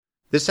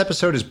This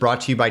episode is brought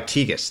to you by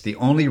Tegus, the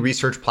only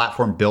research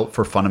platform built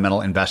for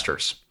fundamental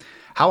investors.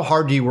 How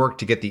hard do you work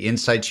to get the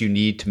insights you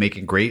need to make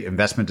a great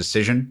investment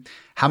decision?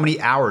 How many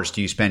hours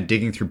do you spend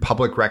digging through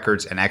public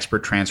records and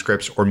expert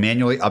transcripts or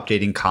manually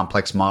updating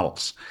complex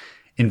models?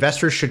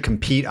 Investors should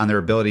compete on their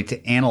ability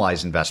to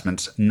analyze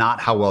investments,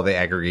 not how well they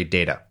aggregate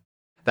data.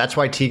 That's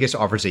why Tegus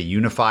offers a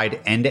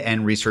unified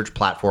end-to-end research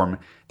platform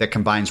that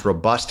combines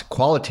robust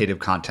qualitative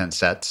content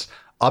sets,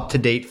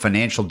 up-to-date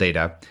financial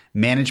data,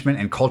 management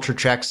and culture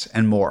checks,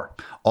 and more,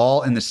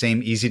 all in the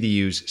same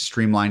easy-to-use,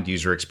 streamlined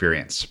user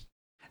experience.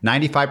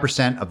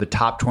 95% of the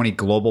top 20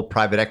 global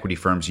private equity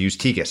firms use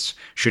Tegus.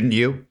 Shouldn't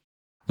you?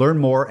 Learn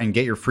more and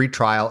get your free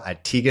trial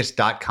at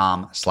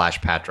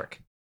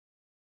tegus.com/Patrick.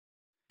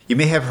 You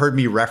may have heard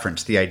me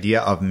reference the idea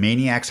of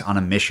maniacs on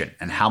a mission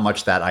and how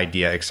much that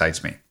idea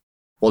excites me.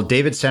 Well,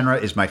 David Senra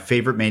is my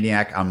favorite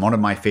maniac on one of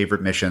my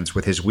favorite missions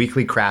with his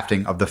weekly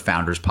crafting of the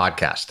Founders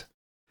podcast.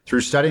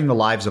 Through studying the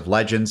lives of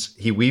legends,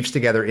 he weaves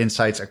together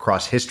insights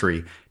across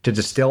history to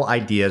distill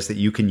ideas that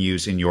you can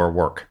use in your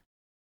work.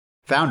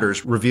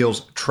 Founders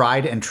reveals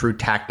tried and true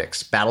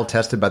tactics,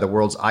 battle-tested by the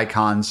world's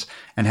icons,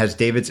 and has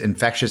David's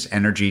infectious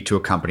energy to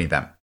accompany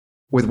them.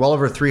 With well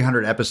over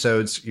 300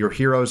 episodes, your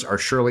heroes are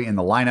surely in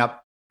the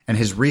lineup, and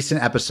his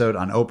recent episode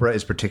on Oprah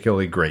is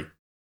particularly great.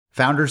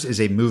 Founders is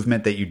a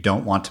movement that you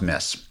don't want to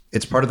miss.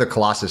 It's part of the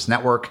Colossus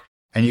Network,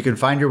 and you can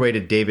find your way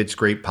to David's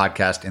great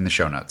podcast in the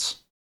show notes.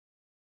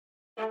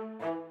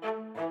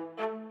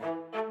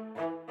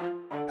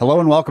 Hello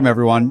and welcome,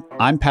 everyone.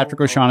 I'm Patrick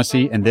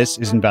O'Shaughnessy, and this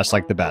is Invest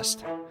Like the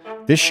Best.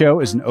 This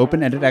show is an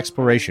open-ended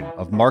exploration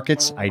of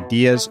markets,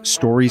 ideas,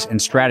 stories, and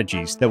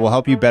strategies that will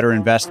help you better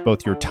invest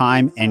both your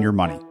time and your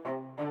money.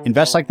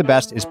 Invest Like the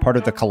Best is part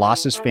of the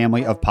Colossus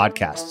family of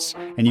podcasts,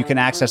 and you can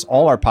access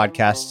all our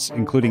podcasts,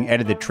 including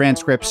edited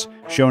transcripts,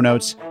 show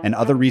notes, and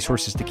other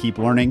resources to keep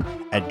learning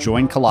at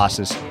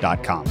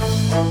joincolossus.com.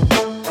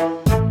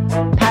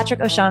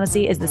 Patrick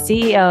O'Shaughnessy is the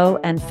CEO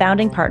and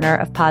founding partner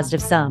of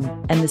Positive Sum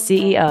and the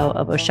CEO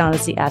of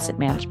O'Shaughnessy Asset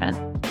Management.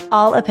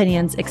 All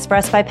opinions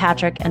expressed by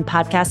Patrick and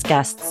podcast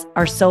guests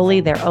are solely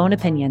their own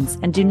opinions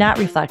and do not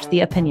reflect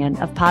the opinion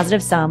of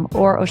Positive Sum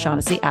or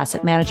O'Shaughnessy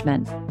Asset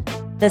Management.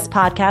 This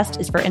podcast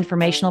is for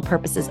informational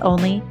purposes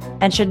only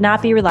and should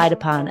not be relied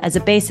upon as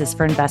a basis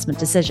for investment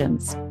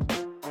decisions.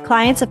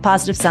 Clients of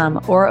Positive Sum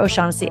or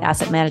O'Shaughnessy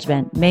Asset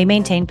Management may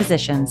maintain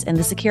positions in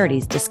the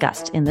securities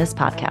discussed in this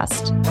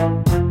podcast.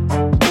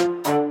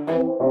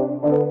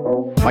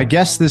 My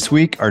guests this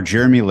week are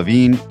Jeremy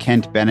Levine,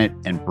 Kent Bennett,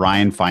 and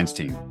Brian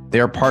Feinstein. They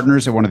are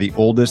partners at one of the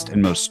oldest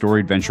and most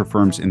storied venture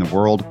firms in the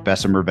world,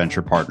 Bessemer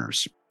Venture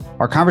Partners.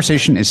 Our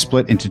conversation is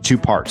split into two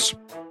parts.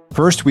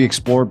 First, we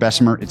explore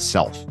Bessemer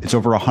itself. It's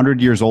over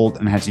 100 years old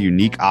and has a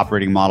unique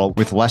operating model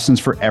with lessons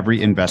for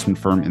every investment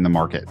firm in the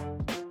market.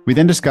 We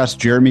then discuss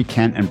Jeremy,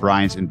 Kent, and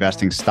Brian's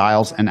investing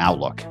styles and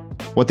outlook,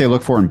 what they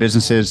look for in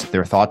businesses,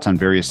 their thoughts on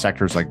various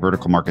sectors like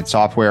vertical market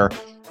software,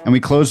 and we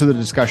close with a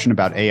discussion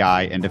about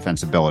AI and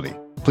defensibility.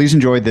 Please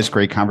enjoy this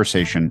great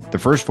conversation. The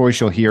first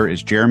voice you'll hear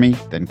is Jeremy,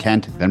 then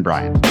Kent, then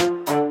Brian.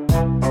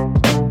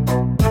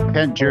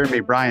 Kent, Jeremy,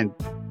 Brian,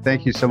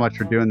 thank you so much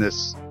for doing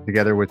this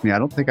together with me. I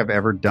don't think I've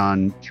ever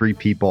done three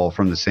people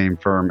from the same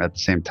firm at the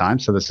same time.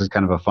 So this is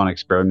kind of a fun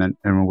experiment.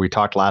 And when we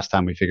talked last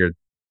time, we figured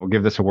we'll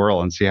give this a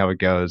whirl and see how it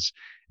goes.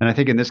 And I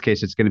think in this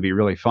case, it's going to be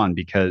really fun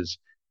because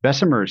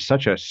Bessemer is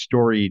such a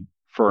storied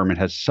firm. It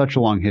has such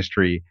a long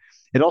history.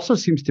 It also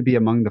seems to be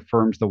among the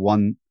firms, the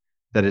one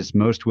that is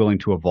most willing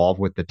to evolve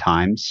with the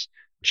times,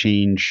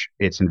 change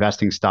its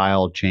investing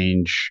style,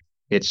 change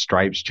its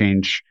stripes,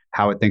 change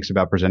how it thinks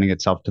about presenting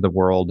itself to the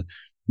world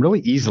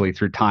really easily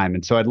through time.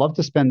 And so I'd love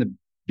to spend the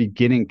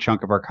beginning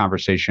chunk of our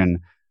conversation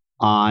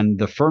on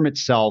the firm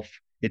itself,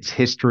 its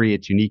history,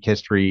 its unique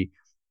history,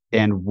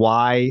 and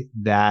why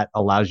that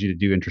allows you to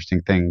do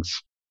interesting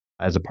things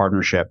as a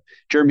partnership.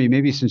 Jeremy,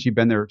 maybe since you've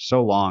been there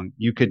so long,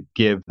 you could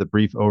give the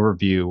brief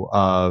overview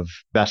of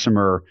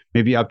Bessemer,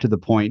 maybe up to the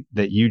point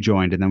that you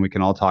joined, and then we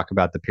can all talk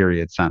about the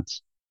period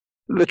since.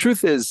 The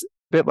truth is a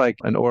bit like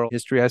an oral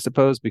history, I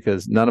suppose,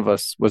 because none of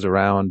us was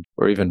around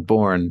or even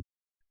born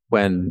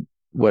when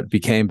what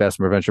became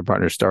Bessemer Venture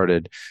Partners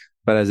started.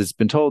 But as it's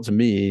been told to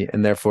me,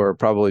 and therefore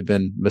probably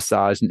been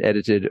massaged and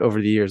edited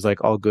over the years,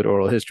 like all good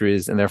oral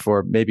histories, and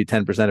therefore maybe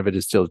 10% of it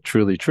is still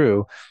truly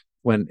true,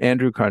 when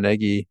Andrew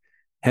Carnegie,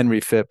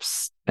 Henry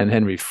Phipps, and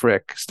Henry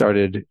Frick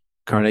started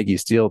Carnegie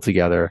Steel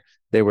together,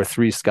 they were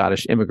three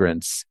Scottish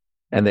immigrants,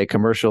 and they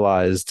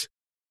commercialized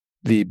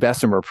the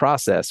Bessemer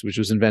process, which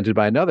was invented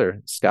by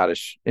another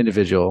Scottish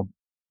individual.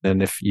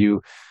 And if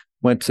you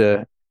went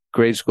to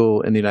grade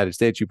school in the United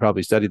States, you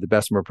probably studied the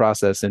Bessemer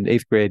process in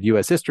 8th grade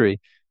U.S.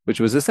 history, which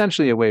was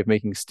essentially a way of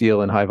making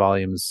steel in high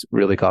volumes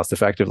really cost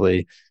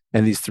effectively.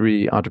 And these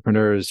three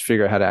entrepreneurs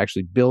figure out how to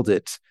actually build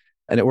it,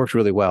 and it worked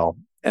really well.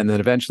 And then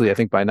eventually, I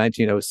think by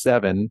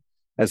 1907,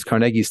 as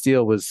Carnegie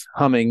Steel was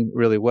humming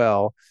really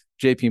well,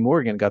 JP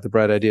Morgan got the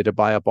bright idea to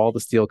buy up all the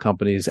steel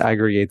companies,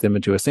 aggregate them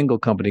into a single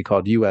company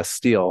called US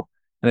Steel,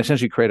 and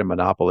essentially create a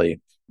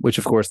monopoly, which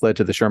of course led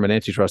to the Sherman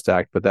Antitrust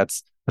Act, but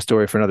that's a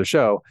story for another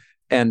show.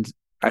 And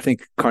I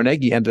think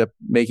Carnegie ended up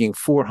making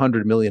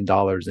 $400 million in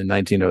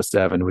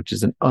 1907, which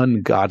is an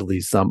ungodly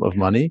sum of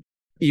money,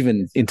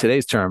 even in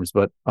today's terms,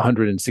 but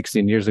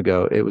 116 years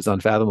ago, it was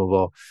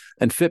unfathomable.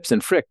 And Phipps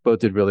and Frick both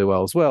did really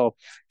well as well.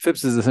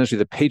 Phipps is essentially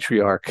the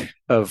patriarch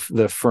of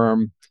the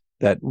firm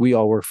that we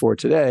all work for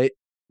today.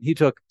 He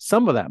took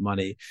some of that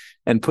money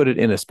and put it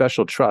in a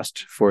special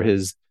trust for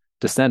his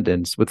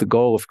descendants with the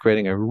goal of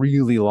creating a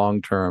really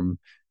long-term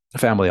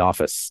family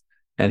office.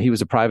 And he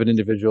was a private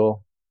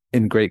individual,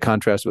 in great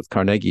contrast with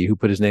Carnegie, who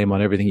put his name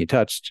on everything he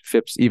touched.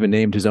 Phipps even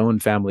named his own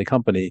family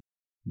company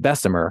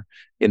Bessemer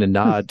in a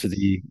nod to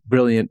the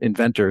brilliant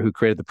inventor who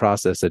created the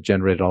process that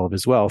generated all of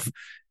his wealth.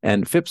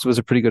 And Phipps was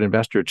a pretty good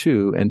investor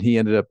too. And he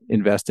ended up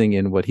investing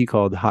in what he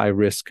called high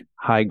risk,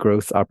 high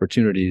growth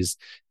opportunities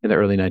in the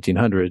early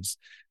 1900s.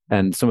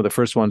 And some of the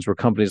first ones were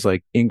companies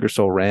like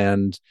Ingersoll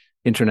Rand,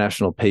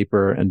 International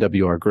Paper, and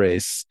W.R.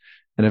 Grace.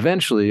 And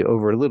eventually,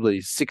 over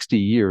literally 60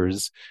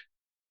 years,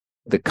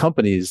 the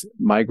companies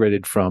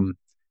migrated from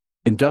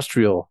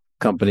industrial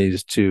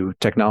companies to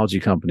technology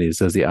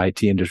companies as the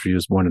IT industry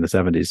was born in the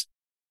 70s.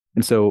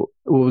 And so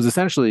what was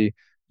essentially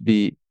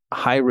the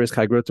high risk,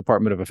 high growth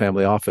department of a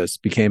family office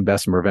became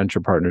Bessemer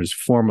Venture Partners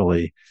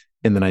formally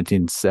in the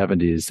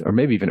 1970s, or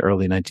maybe even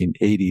early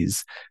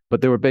 1980s. But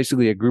there were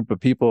basically a group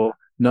of people,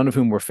 none of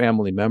whom were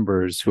family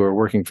members, who are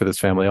working for this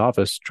family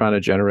office, trying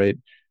to generate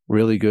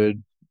really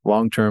good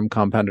long-term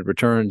compounded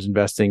returns,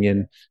 investing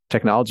in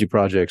technology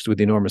projects with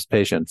enormous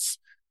patience.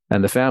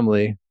 And the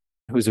family,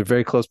 who's a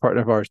very close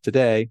partner of ours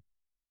today,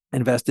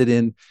 invested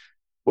in,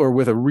 or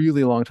with a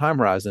really long time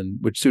horizon,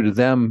 which suited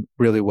them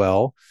really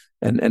well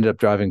and ended up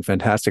driving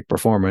fantastic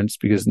performance,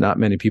 because not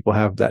many people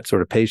have that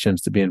sort of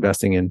patience to be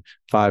investing in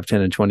 5,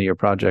 10, and 20-year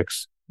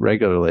projects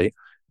regularly.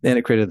 And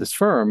it created this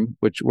firm,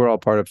 which we're all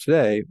part of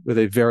today, with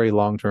a very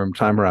long-term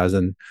time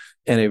horizon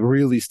and a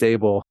really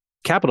stable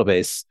capital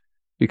base,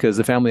 because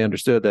the family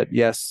understood that,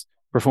 yes,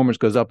 performance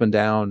goes up and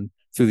down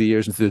through the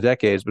years and through the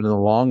decades, but in the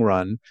long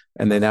run,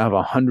 and they now have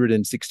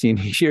 116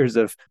 years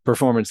of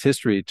performance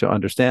history to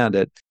understand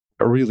it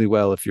really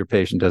well if you're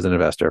patient as an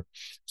investor.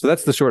 So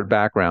that's the short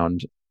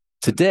background.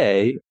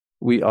 Today,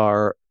 we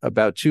are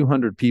about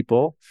 200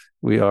 people.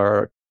 We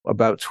are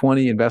about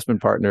 20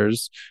 investment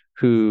partners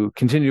who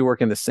continue to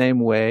work in the same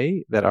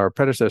way that our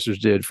predecessors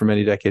did for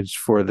many decades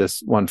for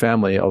this one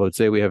family. Although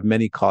today we have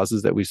many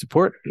causes that we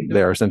support.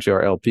 They are essentially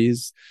our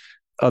LPs,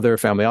 other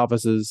family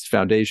offices,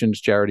 foundations,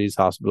 charities,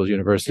 hospitals,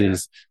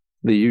 universities,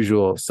 the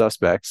usual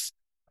suspects.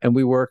 And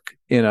we work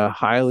in a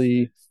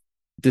highly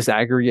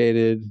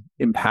disaggregated,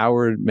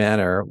 empowered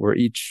manner where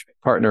each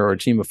partner or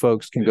team of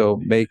folks can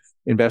go make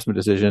investment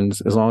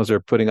decisions as long as they're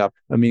putting up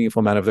a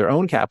meaningful amount of their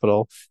own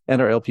capital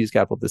and our LP's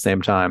capital at the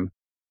same time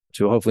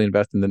to hopefully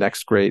invest in the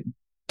next great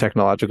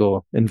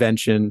technological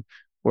invention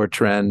or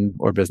trend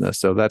or business.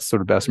 So that's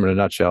sort of Bessemer in a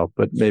nutshell,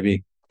 but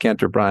maybe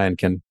Kent or Brian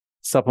can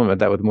supplement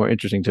that with more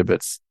interesting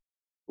tidbits.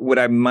 What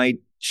I might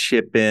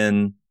chip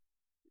in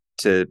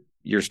to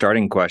your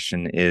starting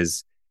question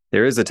is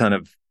there is a ton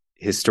of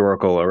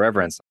historical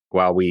irreverence.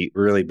 While we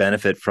really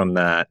benefit from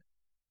that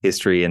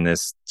history and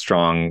this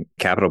strong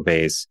capital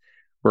base,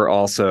 we're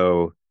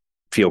also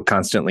feel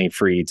constantly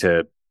free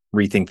to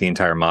rethink the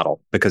entire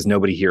model because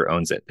nobody here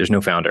owns it. There's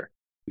no founder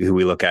who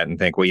we look at and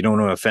think, well, you don't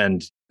want to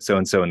offend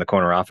so-and-so in the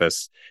corner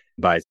office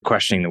by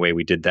questioning the way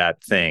we did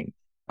that thing.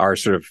 Our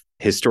sort of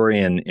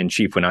historian in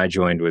chief when I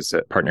joined was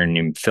a partner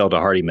named Felda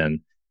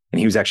Hardiman, and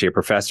he was actually a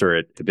professor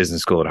at the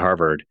business school at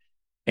Harvard,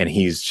 and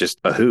he's just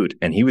a hoot.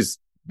 And he was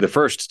the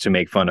first to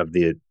make fun of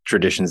the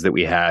traditions that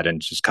we had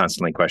and just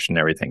constantly question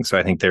everything. So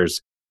I think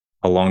there's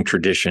a long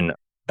tradition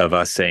of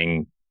us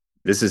saying,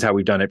 this is how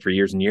we've done it for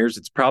years and years.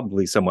 It's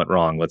probably somewhat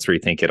wrong. Let's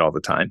rethink it all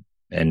the time.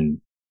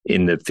 And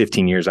in the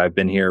 15 years I've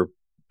been here,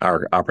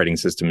 our operating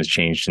system has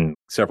changed in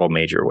several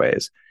major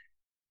ways.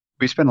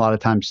 We spend a lot of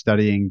time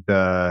studying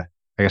I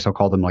guess I'll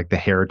call them like the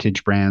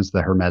heritage brands,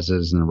 the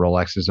Hermeses and the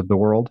Rolexes of the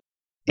world.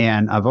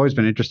 And I've always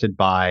been interested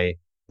by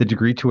the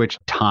degree to which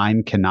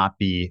time cannot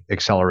be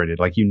accelerated.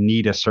 Like you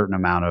need a certain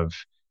amount of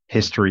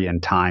history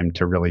and time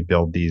to really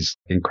build these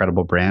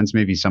incredible brands.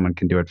 Maybe someone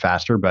can do it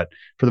faster, but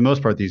for the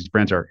most part, these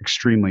brands are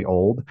extremely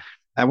old.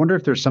 I wonder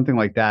if there's something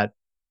like that,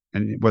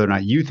 and whether or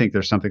not you think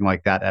there's something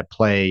like that at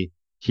play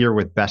here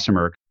with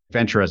Bessemer.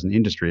 Venture as an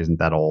industry isn't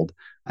that old,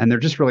 and there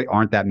just really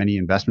aren't that many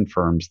investment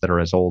firms that are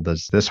as old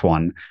as this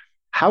one.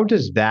 How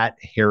does that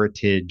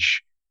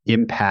heritage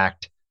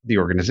impact the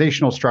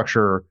organizational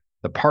structure,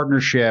 the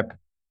partnership,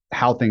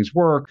 how things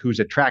work, who's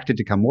attracted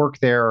to come work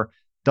there?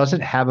 Does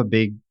it have a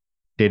big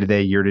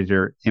day-to-day,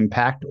 year-to-year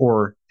impact,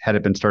 or had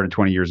it been started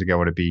 20 years ago,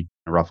 would it be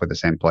roughly the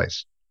same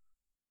place?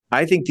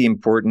 I think the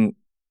important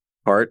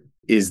part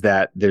is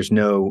that there's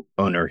no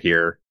owner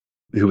here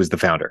who was the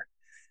founder.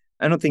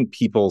 I don't think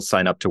people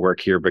sign up to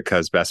work here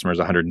because Bessemer is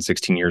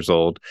 116 years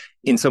old.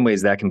 In some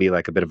ways, that can be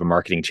like a bit of a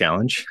marketing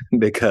challenge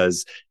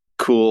because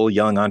cool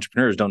young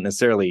entrepreneurs don't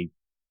necessarily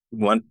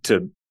want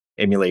to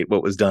emulate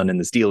what was done in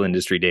the steel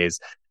industry days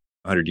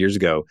 100 years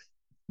ago.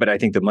 But I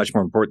think the much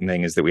more important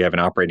thing is that we have an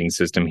operating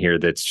system here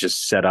that's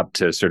just set up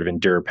to sort of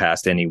endure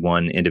past any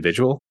one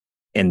individual.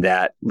 And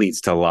that leads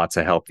to lots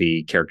of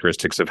healthy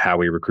characteristics of how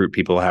we recruit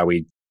people, how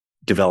we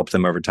develop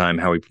them over time,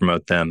 how we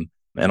promote them.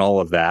 And all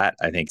of that,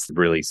 I think, is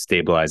really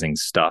stabilizing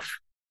stuff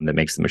that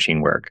makes the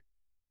machine work.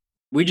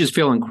 We just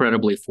feel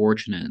incredibly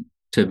fortunate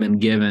to have been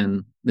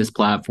given this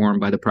platform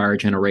by the prior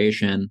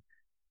generation.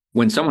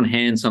 When someone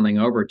hands something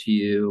over to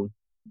you,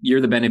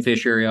 you're the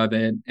beneficiary of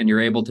it, and you're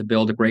able to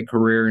build a great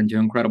career and do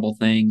incredible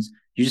things.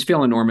 You just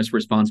feel enormous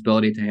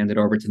responsibility to hand it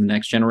over to the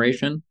next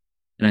generation.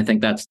 And I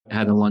think that's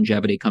how the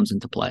longevity comes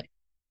into play.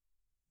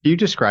 Can you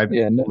describe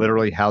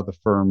literally how the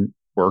firm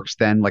works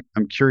then? Like,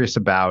 I'm curious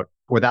about,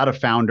 without a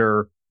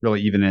founder,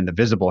 really even in the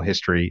visible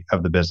history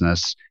of the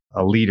business,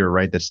 a leader,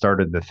 right, that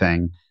started the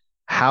thing,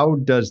 how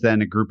does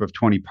then a group of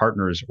 20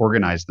 partners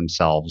organize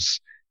themselves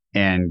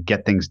and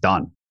get things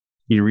done?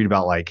 You read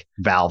about like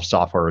Valve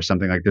software or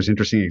something, like there's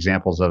interesting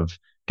examples of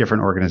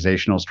different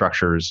organizational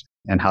structures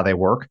and how they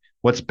work.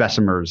 What's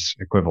Bessemer's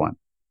equivalent?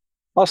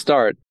 I'll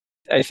start.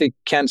 I think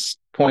Kent's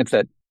point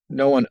that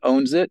no one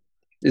owns it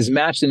is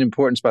matched in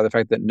importance by the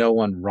fact that no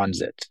one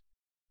runs it.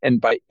 And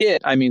by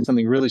it, I mean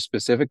something really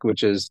specific,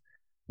 which is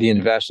the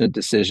investment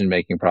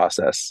decision-making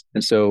process.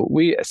 And so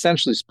we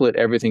essentially split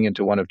everything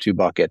into one of two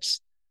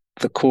buckets: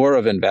 the core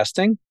of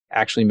investing,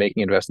 actually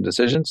making investment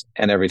decisions,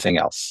 and everything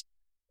else.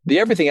 The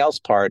everything else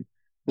part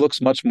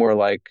looks much more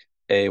like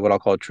what I'll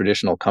call a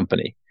traditional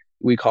company.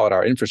 We call it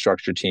our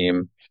infrastructure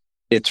team.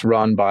 It's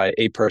run by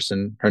a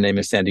person. Her name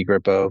is Sandy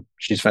Grippo.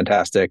 She's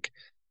fantastic.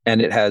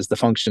 And it has the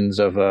functions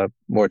of a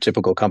more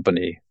typical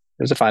company.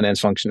 There's a finance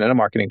function and a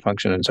marketing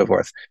function and so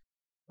forth.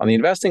 On the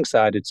investing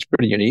side, it's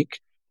pretty unique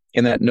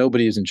in that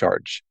nobody is in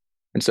charge.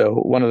 And so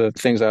one of the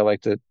things I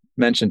like to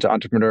mention to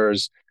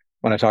entrepreneurs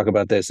when I talk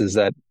about this is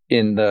that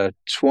in the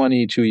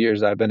 22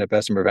 years I've been at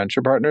Bessemer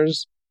Venture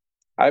Partners,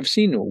 I've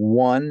seen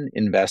one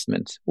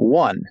investment,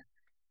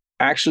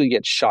 actually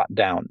get shot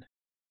down.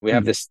 We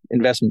have this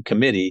investment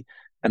committee.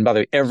 And by the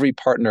way, every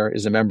partner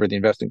is a member of the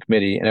investment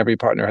committee and every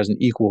partner has an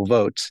equal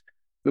vote.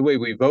 The way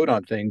we vote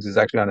on things is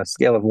actually on a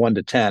scale of 1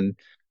 to 10,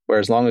 where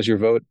as long as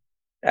your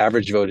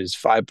average vote is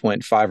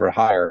 5.5 or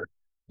higher,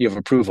 you have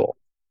approval.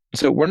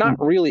 So we're not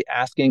really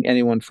asking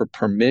anyone for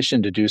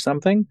permission to do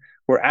something.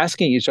 We're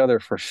asking each other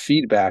for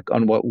feedback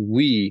on what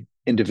we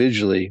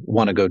individually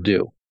want to go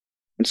do.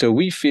 And so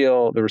we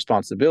feel the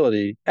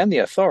responsibility and the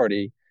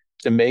authority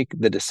to make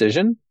the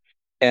decision.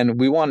 And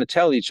we want to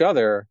tell each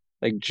other,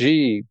 like,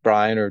 gee,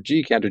 Brian, or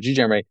gee, Kent, or gee,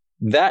 Jeremy,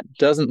 that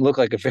doesn't look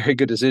like a very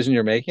good decision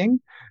you're making.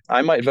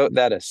 I might vote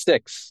that a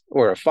 6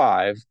 or a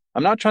 5.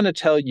 I'm not trying to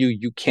tell you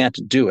you can't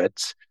do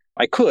it.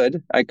 I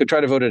could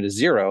try to vote at a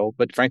 0,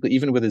 but frankly,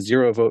 even with a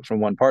 0 vote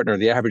from one partner,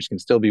 the average can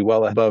still be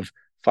well above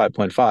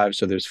 5.5.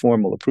 So there's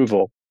formal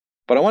approval.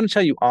 But I want to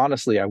tell you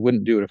honestly, I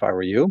wouldn't do it if I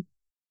were you.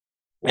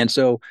 And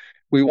so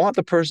we want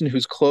the person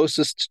who's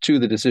closest to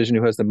the decision,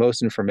 who has the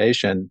most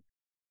information,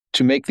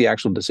 to make the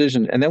actual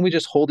decision. And then we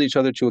just hold each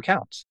other to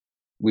account.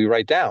 We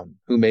write down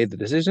who made the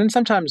decision.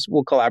 Sometimes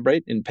we'll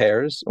collaborate in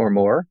pairs or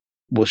more.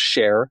 We'll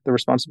share the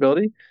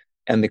responsibility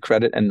and the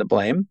credit and the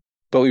blame.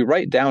 But we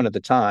write down at the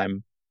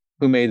time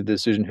who made the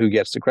decision, who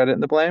gets the credit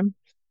and the blame.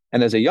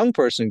 And as a young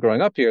person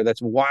growing up here,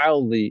 that's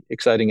wildly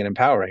exciting and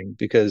empowering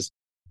because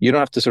you don't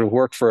have to sort of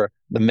work for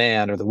the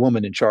man or the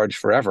woman in charge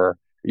forever.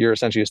 You're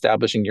essentially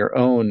establishing your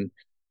own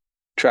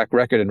track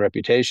record and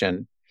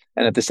reputation.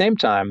 And at the same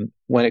time,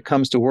 when it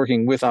comes to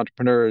working with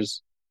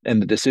entrepreneurs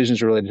and the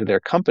decisions related to their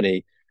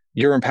company,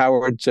 you're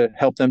empowered to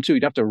help them too.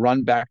 You don't have to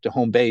run back to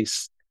home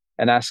base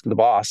and ask the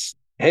boss,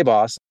 hey,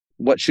 boss,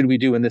 what should we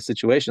do in this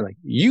situation? Like,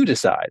 you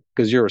decide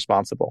because you're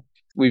responsible.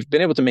 We've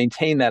been able to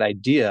maintain that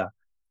idea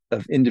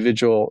of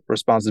individual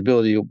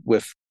responsibility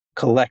with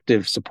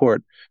collective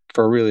support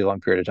for a really long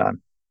period of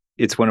time.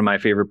 It's one of my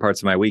favorite parts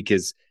of my week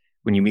is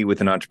when you meet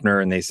with an entrepreneur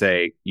and they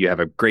say, you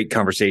have a great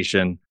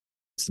conversation.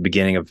 It's the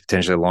beginning of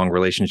potentially a long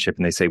relationship.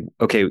 And they say,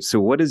 okay, so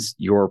what is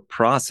your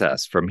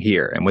process from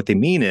here? And what they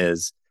mean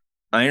is,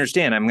 I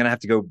understand I'm going to have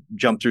to go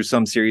jump through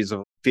some series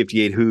of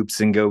 58 hoops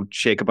and go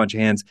shake a bunch of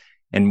hands.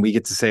 And we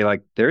get to say,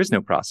 like, there is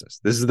no process.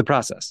 This is the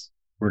process.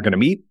 We're going to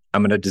meet.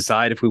 I'm going to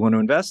decide if we want to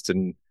invest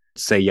and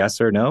say yes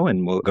or no,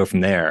 and we'll go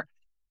from there.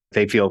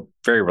 They feel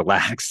very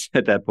relaxed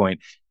at that point.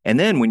 And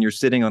then when you're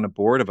sitting on a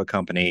board of a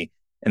company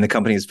and the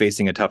company is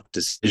facing a tough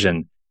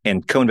decision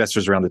and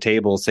co-investors around the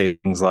table say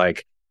things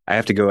like, I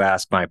have to go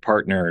ask my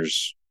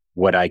partners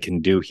what I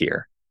can do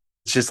here.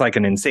 It's just like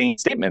an insane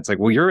statement. It's like,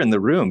 well, you're in the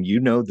room. You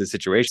know the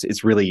situation.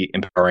 It's really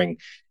empowering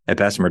at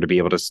Bessemer to be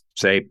able to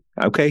say,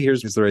 okay,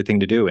 here's the right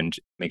thing to do and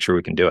make sure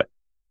we can do it.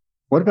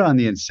 What about on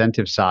the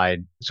incentive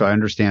side? So I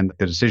understand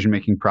the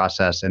decision-making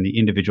process and the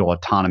individual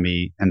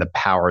autonomy and the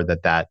power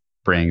that that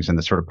brings and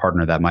the sort of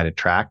partner that might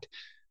attract.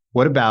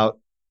 What about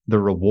the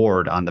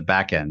reward on the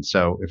back end?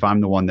 So if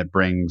I'm the one that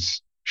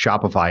brings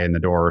Shopify in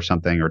the door or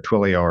something, or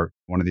Twilio, or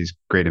one of these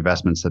great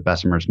investments that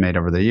Bessemer's made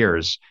over the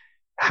years,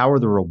 how are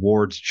the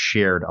rewards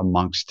shared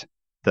amongst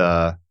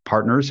the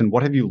partners? And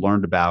what have you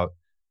learned about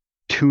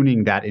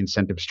tuning that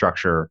incentive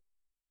structure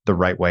the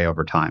right way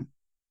over time?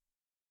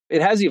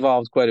 It has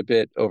evolved quite a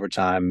bit over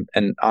time.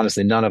 And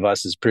honestly, none of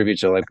us is privy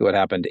to like what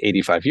happened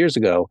 85 years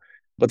ago.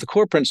 But the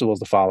core principle is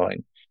the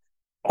following.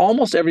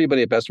 Almost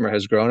everybody at Bessemer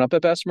has grown up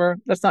at Bessemer.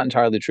 That's not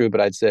entirely true, but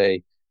I'd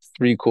say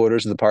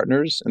 3/4 of the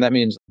partners. And that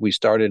means we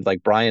started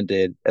like Brian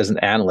did as an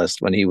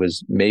analyst when he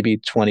was maybe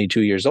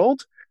 22 years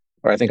old.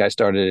 Or I think I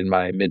started in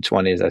my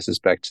mid-20s. I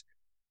suspect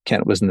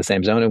Kent was in the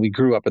same zone, and we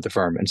grew up at the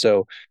firm. And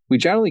so we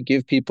generally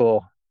give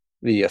people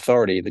the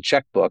authority, the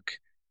checkbook,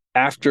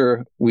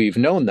 after we've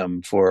known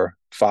them for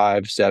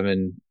 5,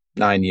 7,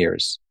 9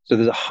 years. So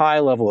there's a high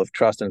level of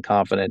trust and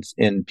confidence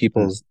in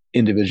people's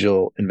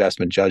individual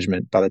investment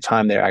judgment by the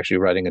time they're actually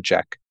writing a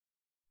check.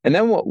 And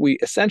then what we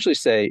essentially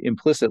say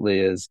implicitly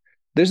is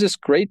there's this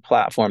great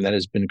platform that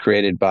has been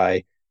created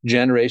by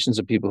generations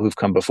of people who've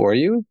come before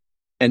you,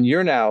 and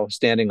you're now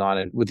standing on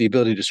it with the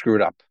ability to screw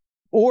it up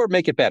or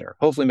make it better,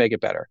 hopefully make it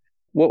better.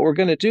 What we're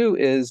going to do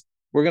is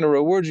we're going to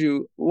reward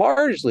you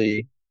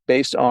largely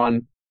based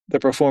on the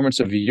performance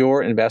of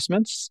your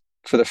investments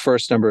for the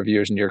first number of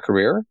years in your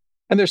career.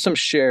 And there's some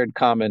shared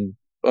common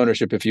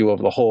ownership, if you will,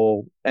 of the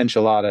whole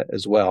enchilada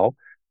as well.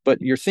 But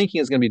your thinking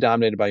is going to be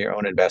dominated by your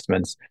own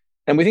investments.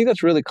 And we think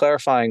that's really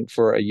clarifying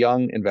for a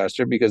young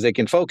investor because they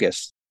can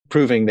focus,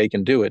 proving they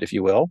can do it, if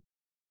you will.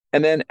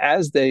 And then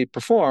as they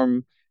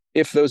perform,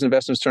 if those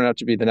investments turn out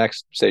to be the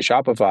next, say,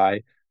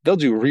 Shopify, they'll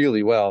do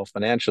really well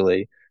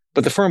financially,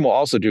 but the firm will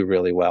also do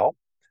really well.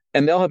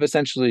 And they'll have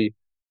essentially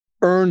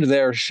earned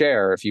their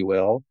share, if you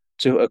will,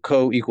 to a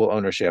co-equal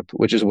ownership,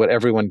 which is what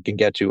everyone can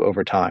get to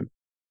over time.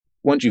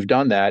 Once you've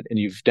done that and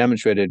you've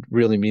demonstrated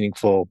really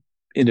meaningful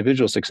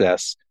individual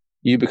success,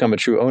 you become a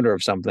true owner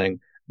of something,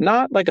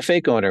 not like a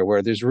fake owner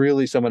where there's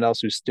really someone else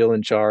who's still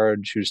in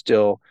charge, who's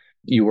still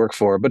you work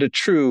for, but a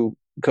true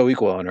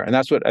co-equal owner. And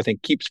that's what I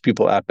think keeps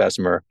people at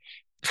Bessemer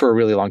for a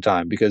really long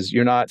time, because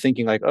you're not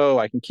thinking like, oh,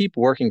 I can keep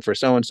working for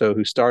so-and-so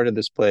who started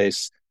this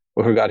place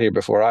or who got here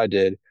before I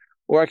did,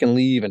 or I can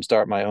leave and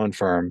start my own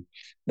firm.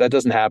 That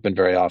doesn't happen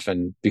very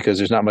often because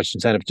there's not much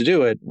incentive to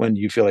do it when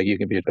you feel like you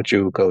can be a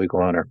true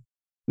co-equal owner.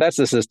 That's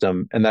the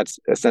system. And that's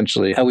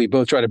essentially how we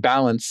both try to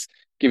balance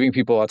giving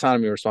people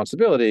autonomy and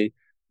responsibility,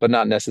 but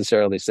not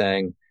necessarily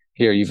saying,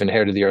 here, you've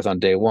inherited the earth on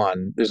day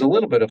one. There's a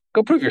little bit of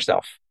go prove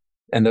yourself.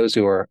 And those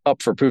who are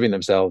up for proving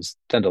themselves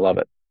tend to love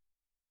it.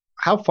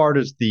 How far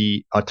does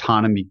the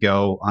autonomy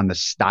go on the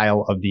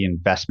style of the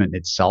investment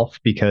itself?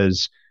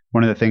 Because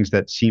one of the things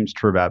that seems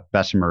true about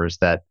Bessemer is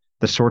that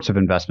the sorts of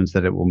investments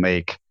that it will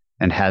make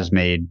and has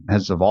made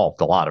has evolved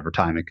a lot over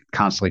time. It can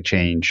constantly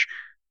change.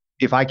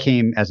 If I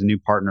came as a new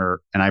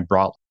partner and I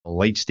brought a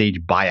late stage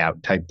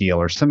buyout type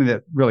deal or something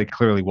that really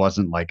clearly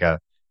wasn't like a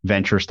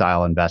venture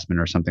style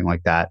investment or something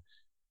like that,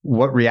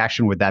 what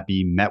reaction would that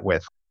be met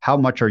with? How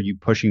much are you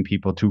pushing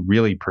people to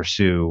really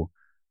pursue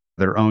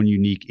their own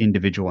unique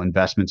individual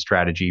investment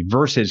strategy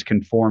versus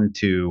conform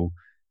to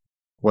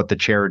what the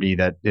charity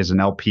that is an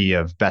LP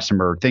of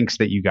Bessemer thinks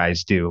that you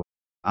guys do?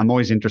 I'm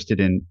always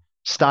interested in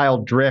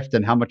style drift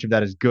and how much of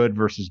that is good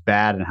versus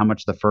bad and how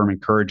much the firm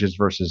encourages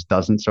versus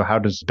doesn't. So how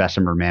does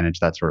Bessemer manage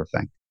that sort of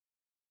thing?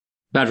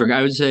 Patrick,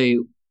 I would say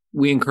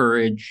we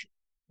encourage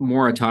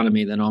more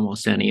autonomy than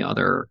almost any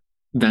other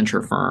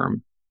venture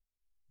firm,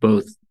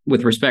 both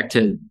with respect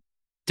to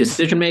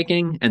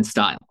decision-making and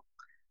style.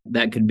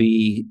 That could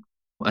be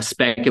a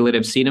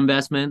speculative seed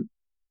investment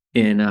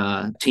in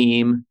a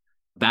team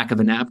back of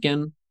a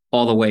napkin,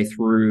 all the way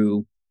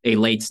through a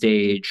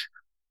late-stage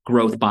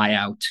growth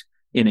buyout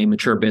in a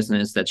mature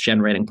business that's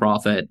generating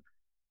profit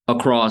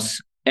across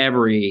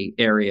every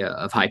area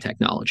of high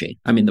technology.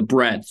 I mean, the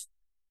breadth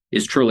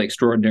is truly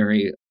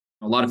extraordinary.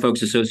 A lot of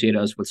folks associate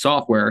us with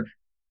software.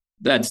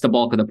 That's the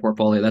bulk of the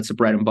portfolio. That's the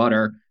bread and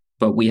butter.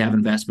 But we have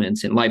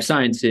investments in life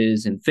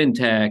sciences, in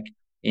fintech,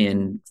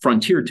 in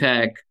frontier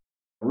tech,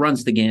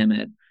 runs the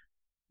gamut.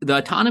 The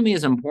autonomy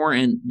is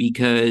important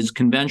because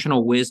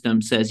conventional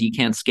wisdom says you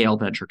can't scale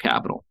venture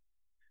capital.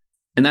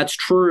 And that's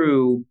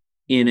true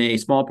in a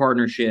small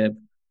partnership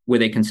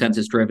with a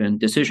consensus-driven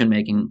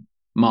decision-making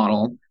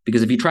model,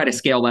 because if you try to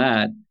scale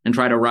that and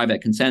try to arrive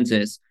at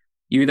consensus,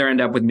 you either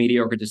end up with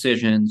mediocre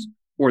decisions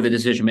or the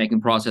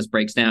decision-making process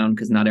breaks down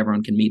because not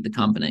everyone can meet the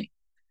company.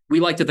 We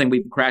like to think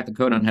we've cracked the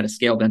code on how to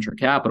scale venture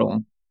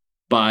capital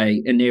by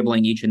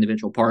enabling each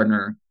individual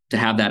partner to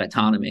have that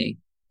autonomy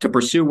to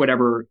pursue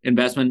whatever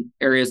investment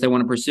areas they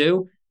want to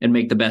pursue and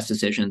make the best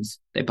decisions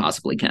they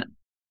possibly can.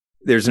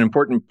 There's an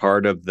important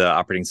part of the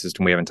operating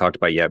system we haven't talked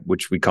about yet,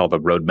 which we call the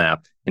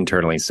roadmap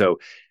internally. So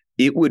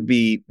it would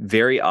be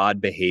very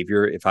odd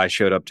behavior if I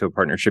showed up to a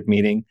partnership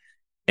meeting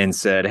and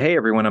said, hey,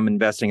 everyone, I'm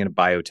investing in a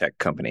biotech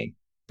company,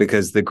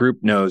 because the group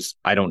knows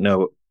I don't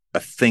know a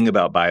thing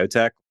about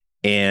biotech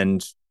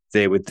and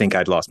they would think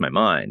I'd lost my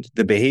mind.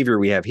 The behavior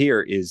we have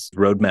here is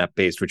roadmap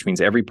based, which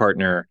means every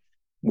partner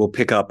will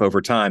pick up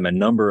over time a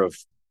number of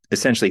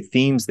essentially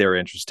themes they're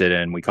interested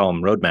in. We call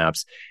them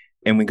roadmaps.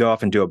 And we go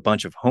off and do a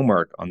bunch of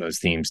homework on those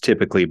themes,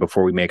 typically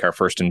before we make our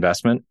first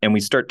investment. And we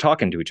start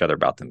talking to each other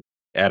about them.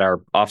 At our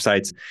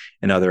offsites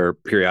and other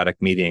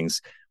periodic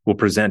meetings, we'll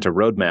present a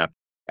roadmap.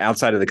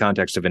 Outside of the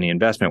context of any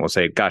investment, we'll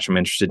say, gosh, I'm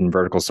interested in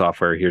vertical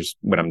software. Here's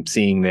what I'm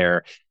seeing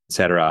there, et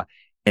cetera.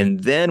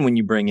 And then when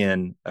you bring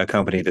in a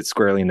company that's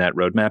squarely in that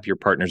roadmap, your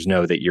partners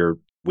know that you're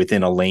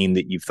within a lane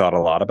that you've thought a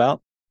lot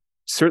about.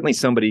 Certainly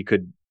somebody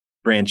could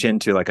branch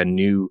into like a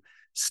new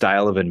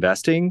style of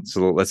investing.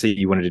 So let's say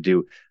you wanted to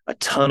do a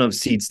ton of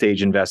seed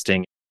stage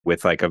investing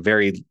with like a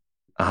very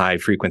high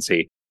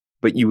frequency,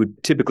 but you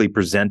would typically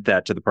present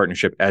that to the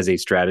partnership as a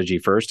strategy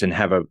first and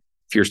have a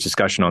fierce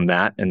discussion on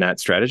that and that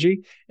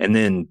strategy, and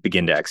then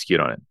begin to execute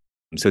on it.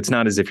 So it's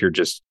not as if you're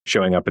just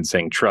showing up and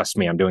saying, trust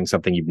me, I'm doing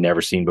something you've never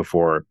seen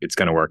before. It's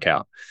going to work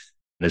out.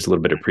 There's a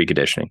little bit of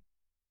preconditioning.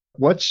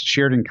 What's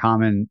shared in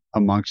common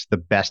amongst the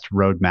best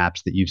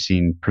roadmaps that you've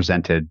seen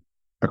presented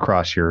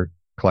across your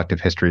collective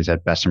histories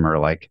at Bessemer?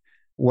 Like,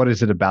 what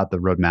is it about the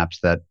roadmaps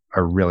that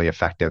are really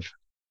effective?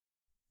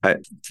 I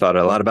thought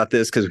a lot about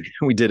this because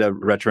we did a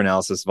retro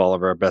analysis of all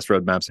of our best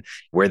roadmaps,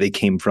 where they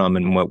came from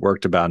and what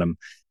worked about them.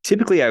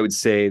 Typically, I would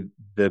say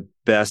the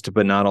best,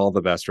 but not all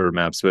the best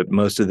roadmaps, but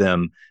most of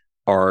them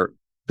are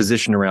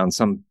positioned around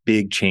some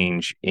big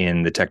change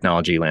in the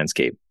technology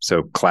landscape.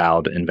 So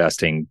cloud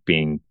investing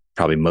being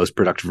probably most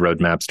productive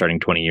roadmap starting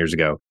 20 years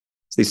ago.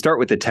 So they start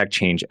with the tech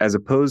change as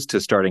opposed to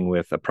starting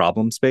with a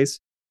problem space.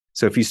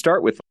 So if you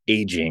start with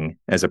aging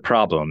as a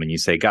problem and you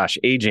say, gosh,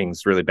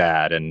 aging's really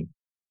bad and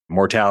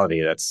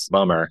mortality, that's a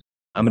bummer,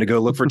 I'm going to go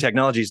look for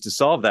technologies to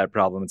solve that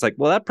problem. It's like,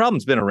 well, that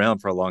problem's been around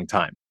for a long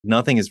time.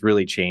 Nothing has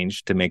really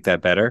changed to make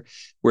that better.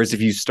 Whereas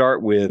if you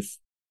start with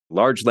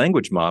large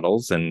language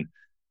models and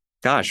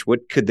gosh,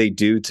 what could they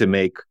do to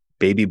make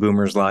baby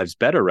boomers' lives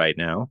better right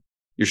now?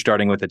 You're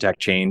starting with a tech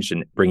change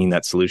and bringing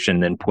that solution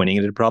and then pointing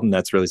it at a problem.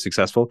 That's really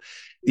successful.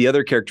 The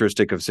other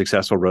characteristic of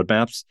successful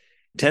roadmaps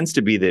tends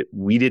to be that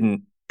we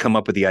didn't come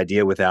up with the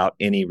idea without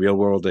any real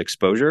world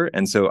exposure.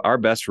 And so our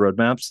best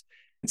roadmaps,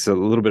 it's a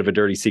little bit of a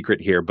dirty secret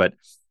here, but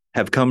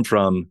have come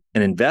from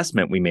an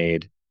investment we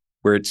made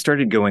where it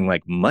started going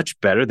like much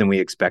better than we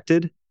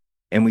expected.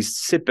 And we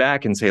sit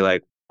back and say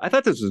like, I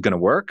thought this was going to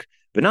work,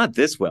 but not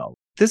this well.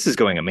 This is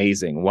going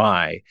amazing.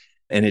 Why?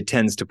 And it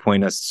tends to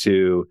point us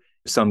to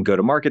some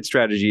go-to-market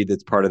strategy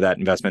that's part of that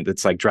investment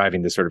that's like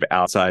driving this sort of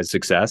outsized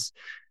success.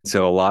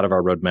 So a lot of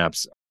our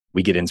roadmaps,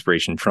 we get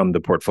inspiration from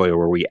the portfolio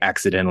where we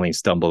accidentally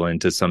stumble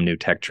into some new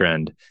tech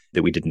trend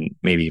that we didn't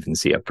maybe even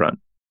see up front.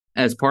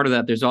 As part of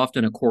that, there's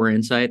often a core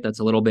insight that's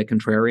a little bit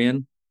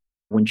contrarian.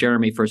 When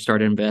Jeremy first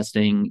started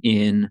investing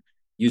in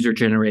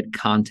user-generated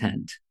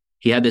content,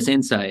 he had this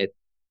insight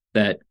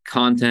that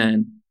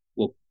content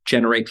will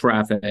generate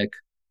traffic,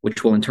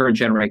 which will in turn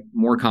generate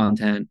more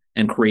content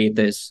and create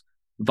this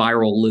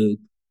viral loop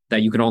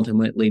that you can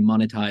ultimately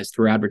monetize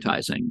through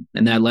advertising.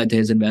 And that led to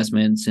his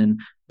investments in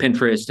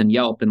Pinterest and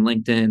Yelp and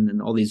LinkedIn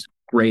and all these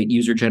great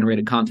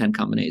user-generated content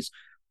companies.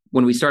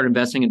 When we started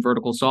investing in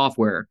vertical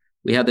software,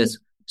 we had this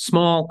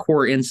small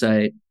core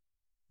insight.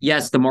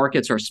 Yes, the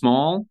markets are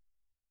small,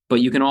 but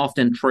you can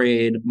often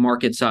trade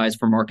market size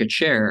for market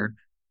share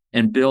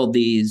and build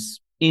these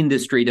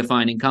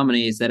industry-defining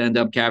companies that end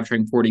up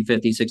capturing 40,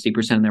 50,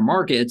 60% of their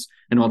markets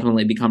and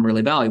ultimately become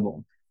really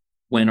valuable.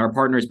 When our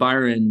partners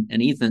Byron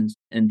and Ethan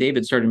and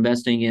David started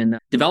investing in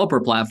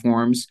developer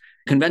platforms,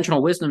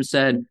 conventional wisdom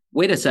said,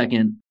 wait a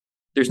second,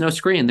 there's no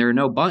screen, there are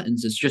no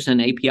buttons, it's just an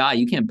API.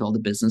 You can't build a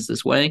business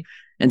this way.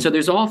 And so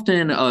there's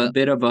often a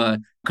bit of a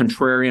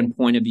contrarian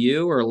point of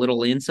view or a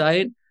little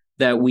insight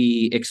that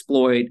we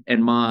exploit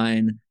and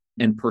mine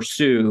and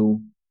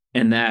pursue,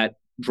 and that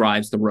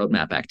drives the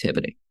roadmap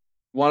activity.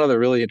 One other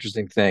really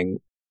interesting thing,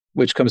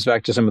 which comes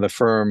back to some of the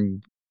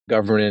firm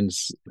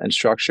governance and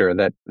structure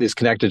that is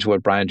connected to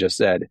what Brian just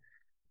said.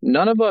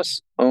 None of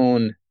us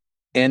own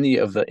any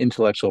of the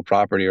intellectual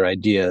property or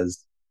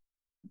ideas,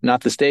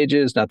 not the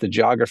stages, not the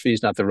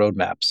geographies, not the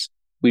roadmaps.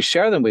 We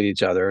share them with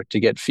each other to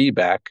get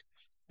feedback.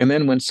 And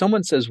then when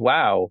someone says,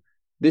 wow,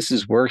 this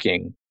is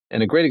working.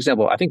 And a great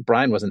example, I think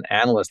Brian was an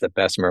analyst at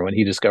Bessemer when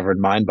he discovered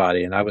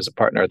MindBody, and I was a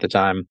partner at the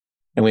time,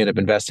 and we ended up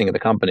investing in the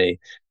company.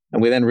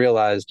 And we then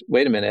realized,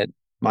 wait a minute,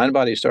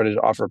 MindBody started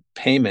to offer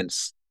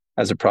payments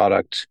as a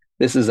product.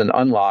 This is an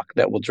unlock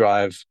that will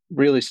drive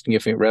really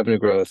significant revenue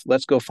growth.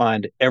 Let's go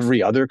find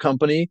every other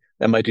company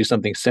that might do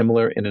something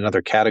similar in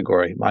another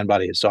category.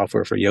 MindBody is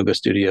software for yoga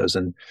studios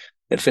and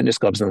fitness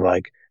clubs and the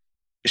like.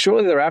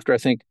 Shortly thereafter, I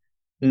think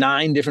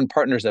 9 different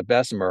partners at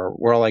Bessemer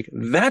were all like,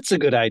 that's a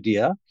good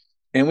idea.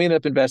 And we ended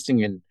up investing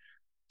in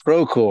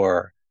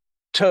Procore,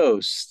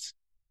 Toast,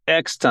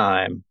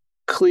 Xtime,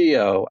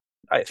 Clio.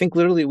 I think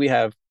literally we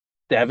have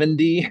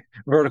 70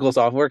 vertical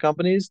software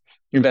companies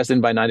invested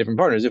in by 9 different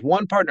partners. If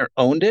one partner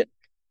owned it,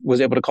 was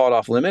able to call it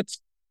off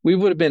limits, we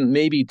would have been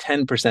maybe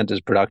 10%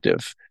 as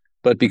productive.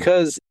 But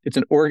because it's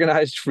an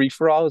organized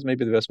free-for-all is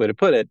maybe the best way to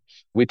put it,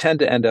 we tend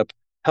to end up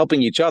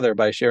helping each other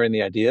by sharing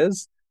the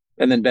ideas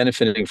and then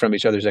benefiting from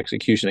each other's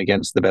execution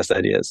against the best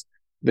ideas.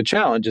 The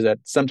challenge is that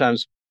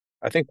sometimes,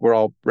 I think we're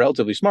all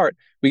relatively smart,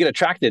 we get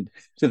attracted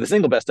to the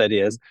single best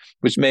ideas,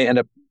 which may end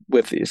up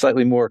with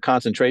slightly more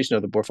concentration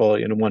of the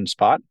portfolio in one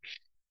spot.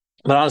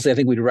 But honestly, I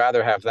think we'd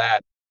rather have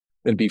that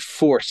than be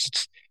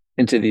forced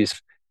into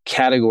these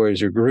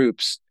categories or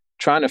groups.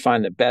 Trying to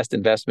find the best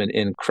investment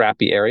in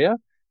crappy area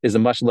is a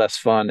much less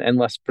fun and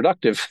less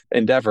productive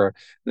endeavor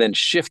than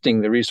shifting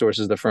the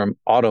resources of the firm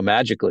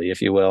auto-magically,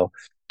 if you will,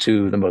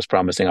 to the most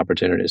promising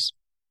opportunities.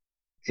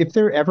 If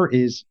there ever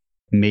is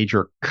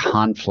major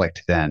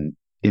conflict then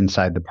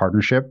inside the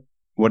partnership,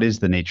 what is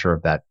the nature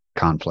of that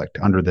conflict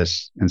under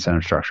this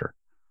incentive structure?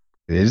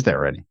 Is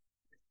there any?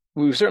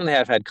 We certainly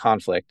have had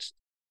conflict.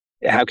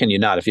 How can you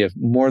not? If you have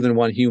more than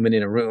one human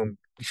in a room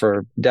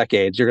for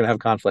decades, you're going to have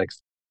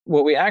conflicts.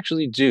 What we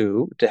actually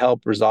do to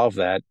help resolve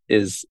that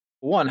is,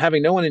 one,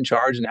 having no one in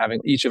charge and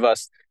having each of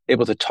us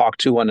able to talk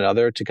to one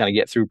another to kind of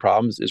get through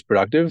problems is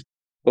productive.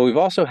 But we've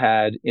also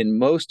had in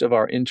most of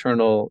our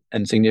internal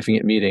and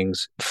significant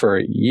meetings for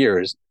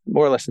years,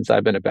 more or less since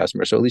I've been at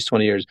Bessemer, so at least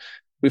 20 years,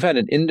 we've had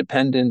an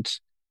independent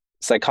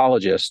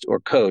psychologist or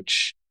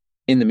coach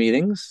in the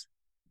meetings.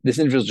 This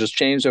individual just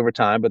changed over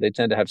time, but they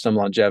tend to have some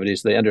longevity.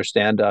 So they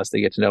understand us,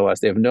 they get to know us.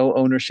 They have no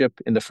ownership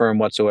in the firm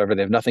whatsoever.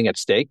 They have nothing at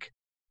stake.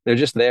 They're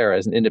just there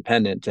as an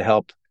independent to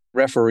help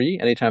referee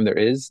anytime there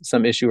is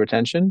some issue or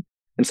tension.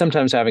 And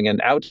sometimes having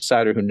an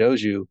outsider who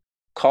knows you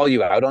call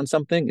you out on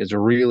something is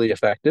really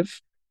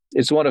effective.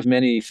 It's one of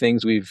many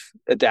things we've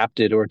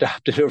adapted or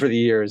adopted over the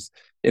years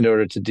in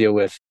order to deal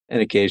with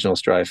an occasional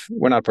strife.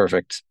 We're not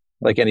perfect.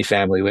 Like any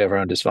family, we have our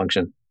own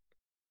dysfunction.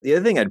 The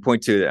other thing I'd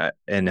point to,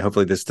 and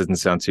hopefully this doesn't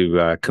sound too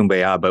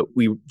kumbaya, but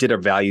we did our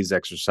values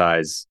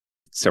exercise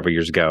several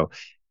years ago.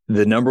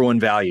 The number one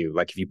value,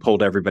 like if you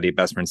polled everybody at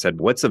Bessemer and said,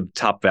 what's a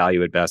top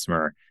value at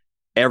Bessemer?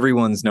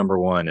 Everyone's number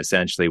one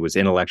essentially was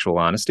intellectual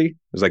honesty. It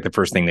was like the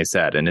first thing they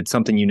said. And it's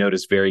something you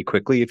notice very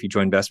quickly if you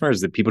join Bessemer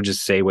is that people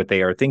just say what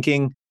they are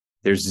thinking.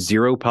 There's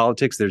zero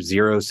politics. There's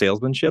zero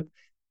salesmanship.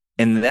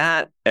 And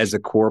that, as a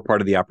core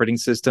part of the operating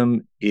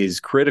system, is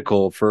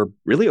critical for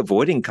really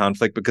avoiding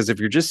conflict, because if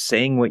you're just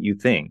saying what you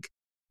think,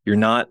 you're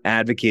not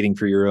advocating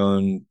for your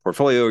own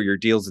portfolio, your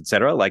deals, et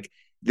cetera. Like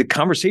the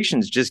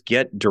conversations just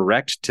get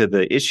direct to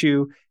the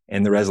issue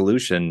and the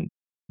resolution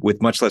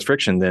with much less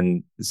friction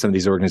than some of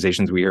these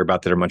organizations we hear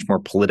about that are much more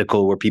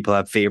political, where people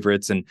have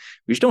favorites. And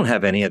we just don't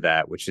have any of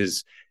that, which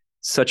is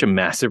such a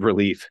massive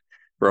relief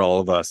for all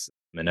of us.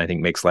 And I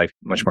think makes life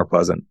much more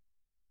pleasant.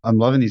 I'm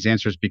loving these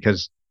answers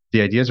because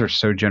the ideas are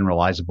so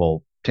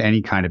generalizable to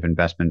any kind of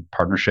investment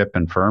partnership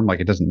and firm. Like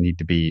it doesn't need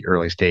to be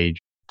early stage.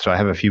 So I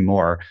have a few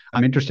more.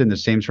 I'm interested in the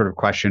same sort of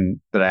question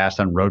that I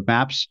asked on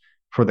roadmaps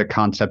for the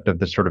concept of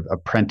the sort of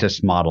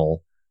apprentice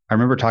model. I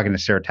remember talking to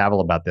Sarah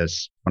Tavel about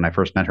this when I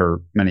first met her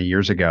many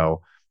years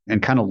ago,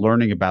 and kind of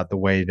learning about the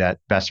way that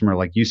Bessemer,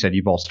 like you said,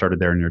 you've all started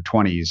there in your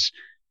 20s,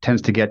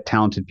 tends to get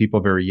talented people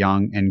very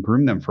young and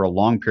groom them for a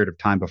long period of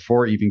time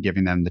before even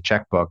giving them the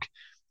checkbook.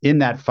 In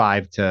that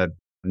 5 to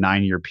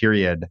 9 year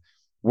period,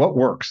 what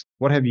works?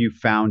 What have you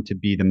found to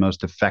be the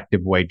most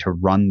effective way to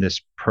run this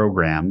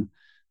program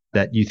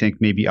that you think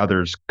maybe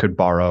others could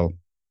borrow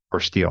or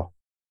steal?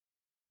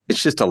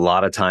 It's just a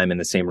lot of time in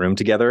the same room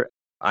together.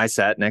 I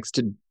sat next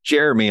to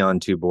Jeremy on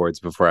 2 boards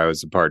before I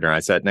was a partner. I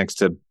sat next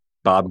to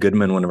Bob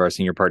Goodman, one of our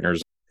senior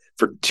partners,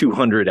 for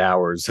 200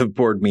 hours of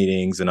board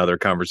meetings and other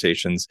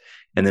conversations.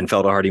 And then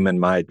Felda Hardiman,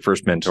 my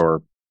first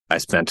mentor, I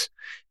spent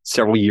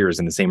several years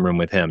in the same room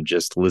with him,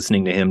 just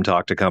listening to him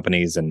talk to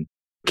companies and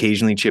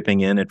occasionally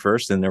chipping in at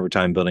first and over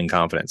time building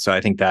confidence. So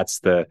I think that's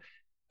the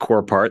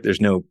core part.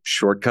 There's no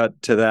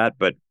shortcut to that,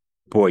 but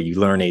boy, you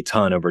learn a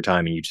ton over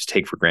time and you just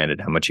take for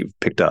granted how much you've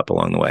picked up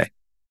along the way.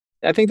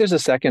 I think there's a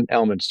second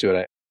element to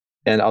it.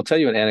 And I'll tell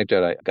you an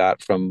anecdote I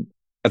got from,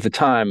 at the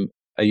time,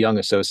 a young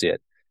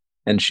associate.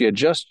 And she had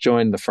just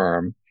joined the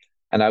firm.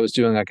 And I was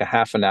doing like a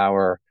half an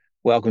hour,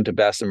 welcome to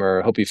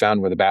Bessemer, hope you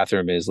found where the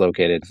bathroom is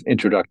located,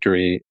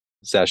 introductory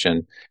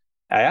session.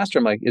 I asked her,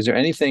 I'm like, is there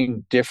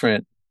anything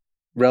different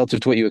relative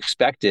to what you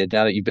expected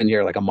now that you've been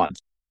here like a month?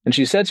 And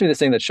she said to me this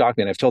thing that shocked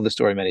me. And I've told this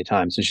story many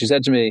times. And she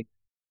said to me,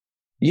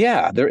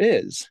 yeah, there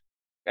is.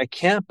 I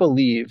can't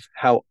believe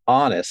how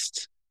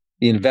honest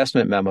the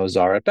investment memos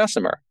are at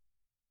Bessemer.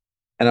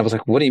 And I was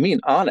like, what do you mean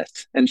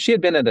honest? And she had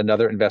been at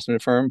another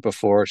investment firm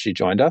before she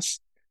joined us.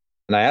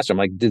 And I asked her, I'm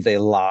like, did they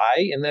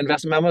lie in the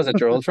investment memos at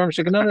your old firm?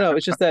 She goes, no.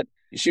 It's just that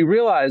she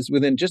realized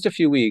within just a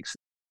few weeks,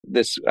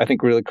 this, I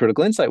think, really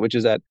critical insight, which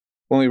is that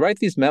when we write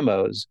these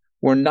memos,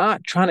 we're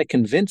not trying to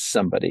convince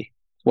somebody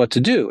what to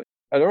do.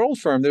 At our old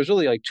firm, there's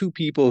really like 2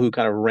 people who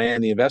kind of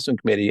ran the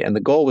investment committee, and the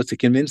goal was to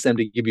convince them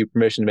to give you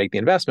permission to make the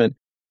investment.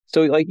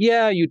 So like,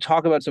 yeah, you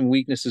talk about some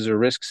weaknesses or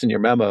risks in your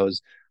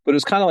memos, but it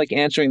was kind of like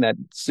answering that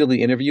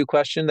silly interview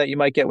question that you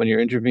might get when you're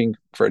interviewing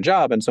for a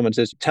job and someone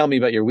says, tell me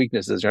about your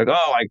weaknesses. And you're like,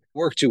 oh, I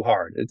work too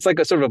hard. It's like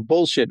a sort of a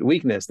bullshit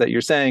weakness that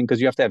you're saying because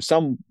you have to have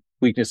some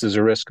weaknesses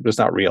or risk, but it's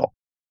not real.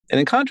 And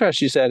in contrast,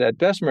 she said at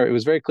Bessemer, it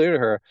was very clear to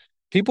her,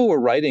 people were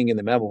writing in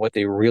the memo what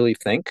they really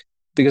think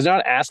because they're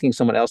not asking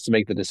someone else to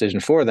make the decision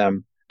for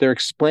them. They're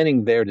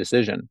explaining their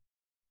decision.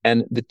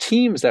 And the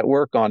teams that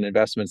work on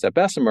investments at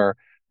Bessemer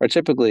are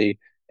typically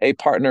a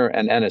partner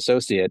and an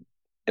associate,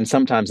 and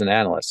sometimes an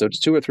analyst. So it's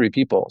 2 or 3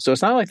 people. So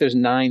it's not like there's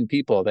 9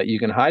 people that you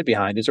can hide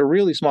behind. It's a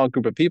really small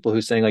group of people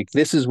who's saying, like,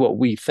 this is what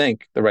we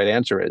think the right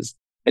answer is.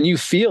 And you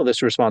feel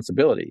this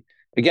responsibility.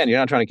 Again, you're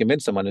not trying to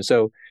convince someone. And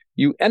so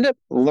you end up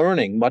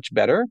learning much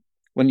better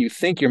when you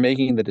think you're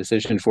making the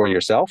decision for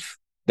yourself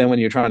than when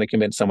you're trying to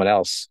convince someone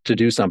else to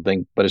do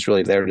something, but it's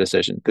really their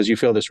decision because you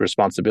feel this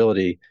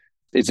responsibility.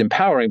 It's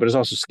empowering, but it's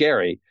also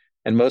scary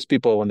And most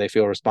people, when they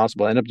feel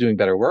responsible, end up doing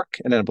better work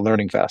and end up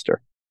learning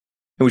faster.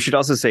 And we should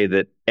also say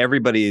that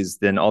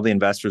all the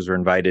investors are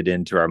invited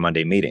into our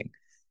Monday meeting.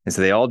 And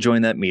so they all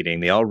join that meeting,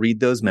 they all read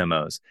those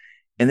memos.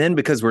 And then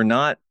because we're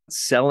not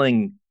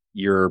selling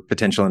your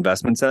potential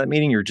investments at that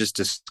meeting, you're just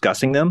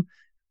discussing them.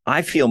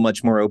 I feel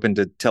much more open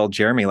to tell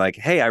Jeremy, like,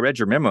 hey, I read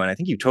your memo and I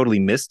think you totally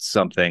missed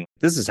something.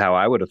 This is how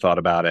I would have thought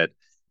about it.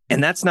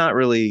 And that's not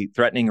really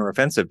threatening or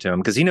offensive to him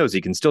because he knows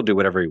he can still do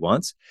whatever he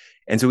wants.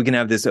 And so we can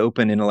have this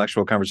open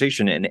intellectual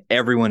conversation and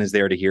everyone is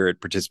there to hear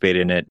it, participate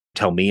in it,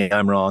 tell me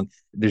I'm wrong.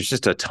 There's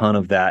just a ton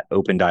of that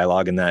open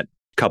dialogue in that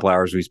couple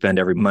hours we spend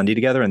every Monday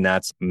together. And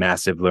that's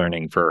massive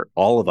learning for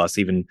all of us,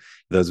 even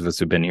those of us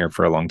who've been here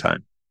for a long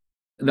time.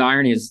 The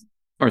irony is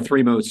our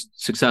three most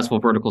successful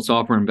vertical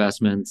software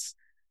investments,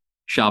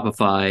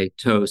 Shopify,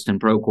 Toast, and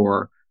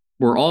Procore,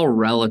 were all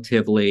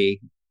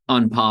relatively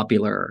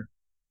unpopular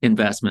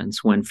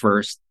investments when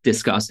first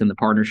discussed in the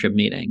partnership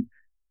meeting.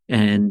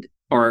 And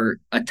our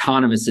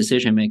autonomous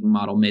decision-making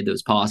model made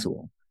those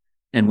possible.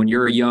 And when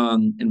you're a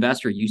young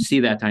investor, you see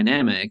that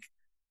dynamic,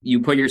 you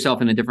put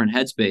yourself in a different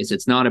headspace.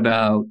 It's not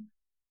about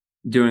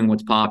doing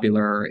what's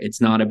popular. It's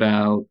not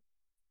about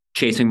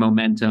chasing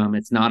momentum.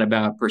 It's not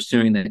about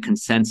pursuing the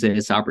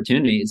consensus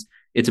opportunities.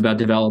 It's about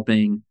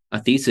developing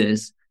a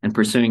thesis and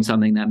pursuing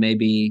something that may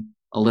be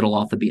a little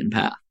off the beaten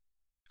path.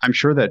 I'm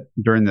sure that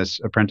during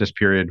this apprentice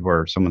period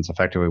where someone's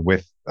effectively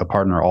with a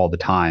partner all the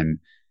time,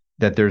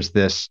 that there's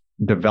this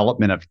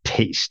development of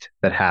taste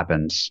that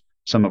happens,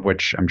 some of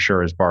which I'm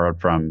sure is borrowed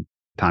from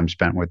time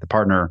spent with the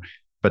partner,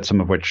 but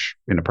some of which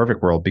in a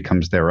perfect world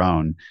becomes their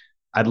own.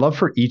 I'd love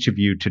for each of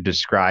you to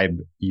describe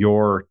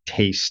your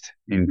taste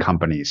in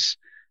companies,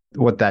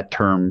 what that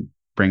term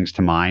brings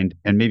to mind,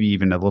 and maybe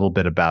even a little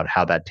bit about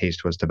how that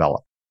taste was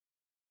developed.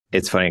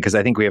 It's funny because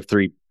I think we have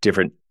three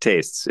different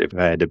tastes. If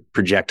I had to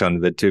project onto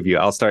the two of you,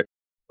 I'll start.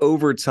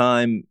 Over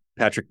time,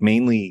 Patrick,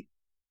 mainly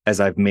as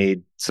I've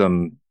made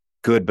some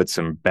good but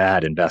some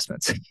bad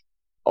investments.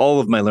 All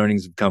of my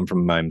learnings have come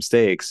from my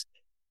mistakes.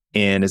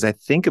 And as I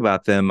think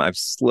about them, I've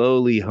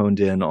slowly honed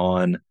in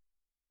on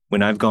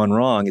when I've gone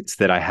wrong, it's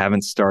that I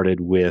haven't started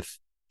with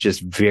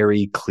just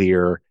very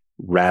clear,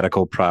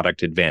 radical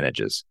product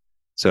advantages.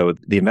 So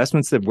the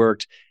investments that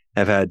worked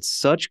have had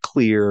such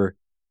clear,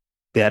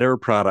 better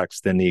products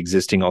than the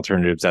existing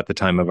alternatives at the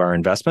time of our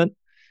investment.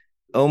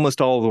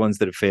 Almost all of the ones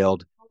that have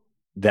failed,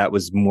 that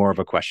was more of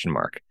a question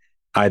mark.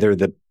 Either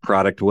the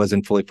product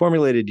wasn't fully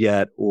formulated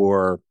yet,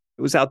 or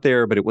it was out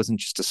there, but it wasn't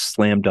just a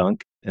slam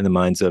dunk in the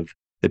minds of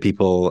the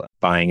people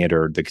buying it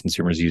or the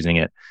consumers using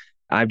it.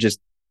 I've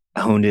just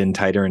honed in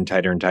tighter and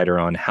tighter and tighter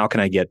on how can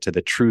I get to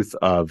the truth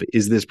of,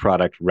 is this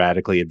product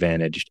radically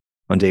advantaged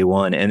on day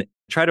one, and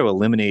try to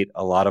eliminate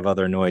a lot of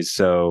other noise.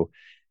 So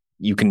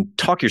you can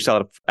talk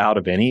yourself out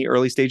of any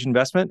early stage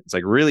investment. It's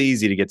like really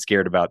easy to get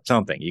scared about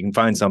something. You can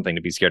find something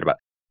to be scared about.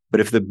 But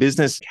if the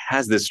business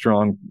has this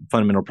strong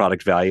fundamental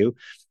product value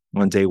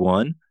on day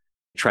one,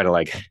 try to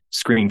like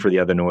screen for the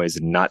other noise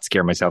and not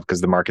scare myself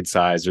because the market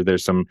size or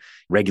there's some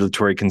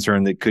regulatory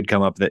concern that could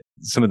come up, that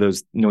some of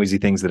those noisy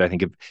things that I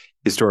think have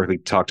historically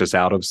talked us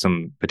out of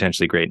some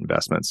potentially great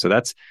investments. So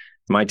that's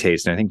my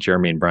taste. And I think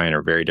Jeremy and Brian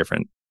are very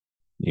different.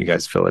 You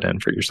guys fill it in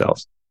for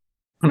yourselves.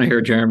 I want to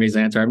hear Jeremy's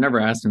answer. I've never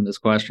asked him this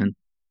question.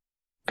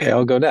 Okay,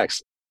 I'll go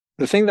next.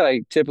 The thing that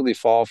I typically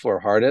fall for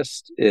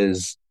hardest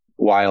is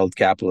wild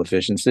capital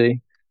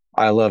efficiency.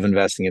 I love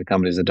investing in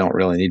companies that don't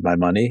really need my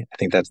money. I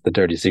think that's the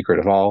dirty secret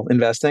of all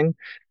investing.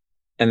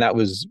 And that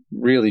was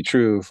really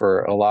true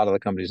for a lot of the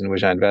companies in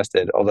which I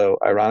invested. Although,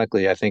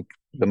 ironically, I think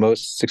the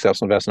most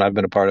successful investment I've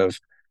been a part of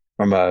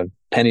from a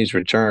pennies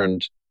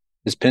returned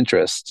is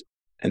Pinterest.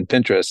 And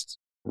Pinterest,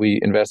 we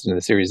invested in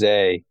the Series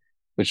A,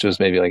 which was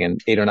maybe like an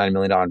 $8 or $9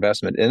 million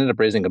investment. It ended up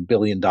raising $1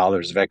 billion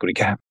of equity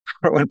capital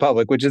when it went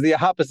public, which is the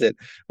opposite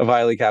of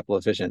highly capital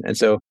efficient. And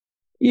so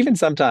even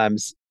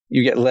sometimes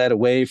you get led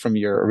away from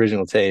your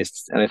original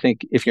tastes. And I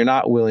think if you're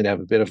not willing to have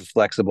a bit of a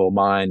flexible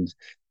mind,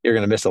 you're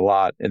going to miss a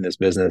lot in this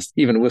business.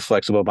 Even with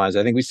flexible minds,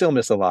 I think we still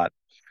miss a lot,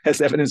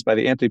 as evidenced by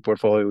the Anthony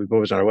portfolio we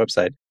published on our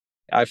website.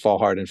 I fall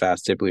hard and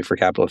fast typically for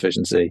capital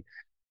efficiency.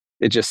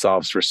 It just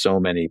solves for so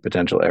many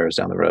potential errors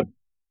down the road.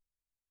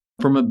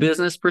 From a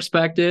business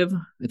perspective,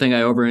 I think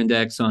I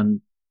over-index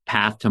on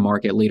path to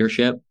market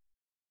leadership.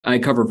 I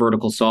cover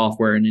vertical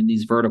software, and in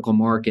these vertical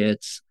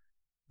markets,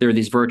 there are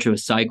these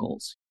virtuous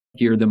cycles.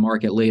 You're the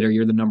market leader,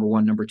 you're the number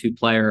one, number two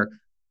player,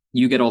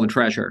 you get all the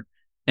treasure.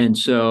 And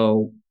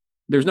so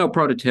there's no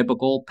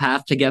prototypical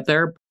path to get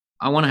there.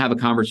 I want to have a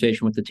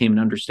conversation with the team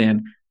and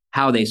understand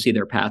how they see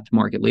their path to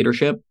market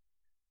leadership.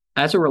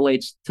 As it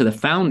relates to the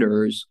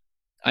founders,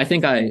 I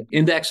think I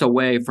index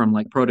away from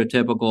like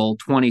prototypical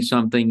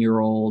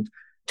 20-something-year-old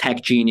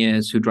tech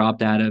genius who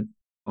dropped out of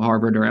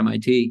Harvard or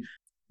MIT.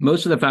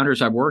 Most of the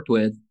founders I've worked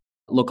with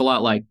look a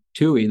lot like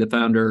Tui, the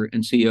founder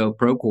and CEO of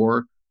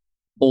Procore,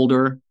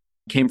 older,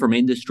 came from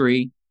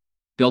industry,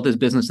 built his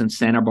business in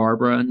Santa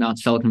Barbara, not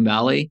Silicon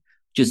Valley,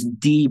 just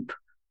deep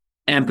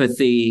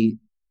empathy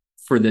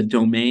for the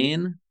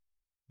domain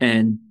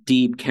and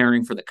deep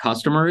caring for the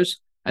customers.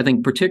 I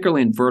think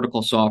particularly in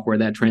vertical software,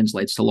 that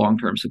translates to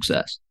long-term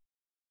success.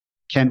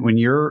 Ken, when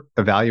you're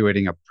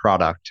evaluating a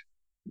product,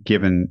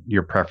 given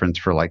your preference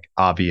for like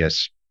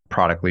obvious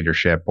product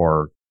leadership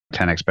or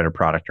 10x better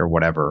product or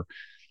whatever,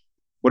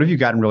 what have you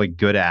gotten really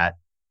good at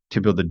to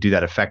be able to do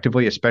that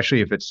effectively,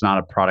 especially if it's not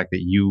a product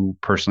that you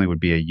personally would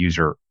be a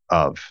user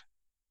of?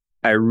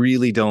 I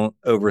really don't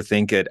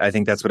overthink it. I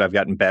think that's what I've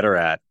gotten better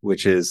at,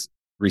 which is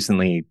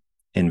recently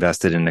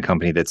invested in a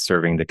company that's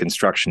serving the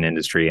construction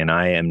industry. And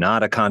I am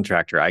not a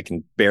contractor. I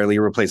can barely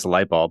replace a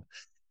light bulb.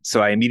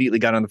 So I immediately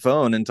got on the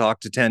phone and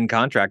talked to 10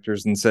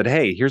 contractors and said,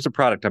 hey, here's a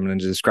product. I'm going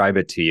to describe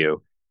it to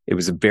you. It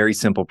was a very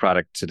simple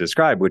product to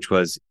describe, which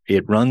was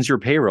it runs your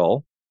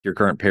payroll, your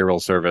current payroll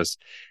service,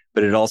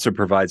 but it also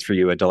provides for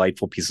you a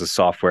delightful piece of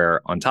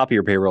software on top of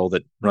your payroll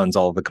that runs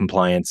all the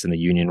compliance and the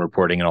union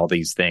reporting and all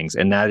these things.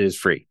 And that is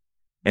free.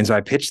 And so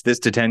I pitched this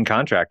to 10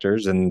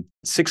 contractors and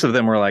 6 of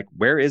them were like,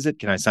 where is it?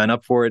 Can I sign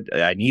up for it?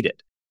 I need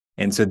it.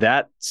 And so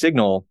that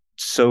signal,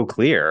 so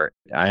clear.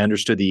 I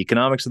understood the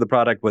economics of the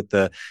product, what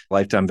the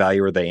lifetime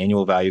value or the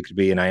annual value could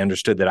be. And I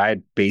understood that I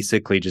had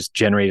basically just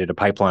generated a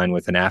pipeline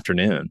with an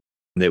afternoon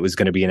that was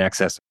going to be in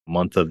excess of a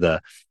month of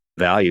the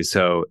value.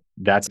 So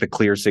that's the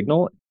clear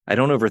signal. I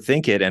don't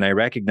overthink it. And I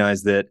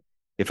recognize that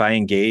if I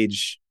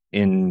engage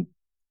in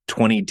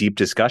 20 deep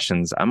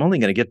discussions, I'm only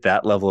going to get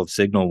that level of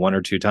signal 1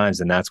 or 2 times.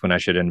 And that's when I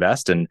should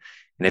invest. And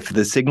if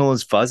the signal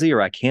is fuzzy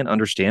or I can't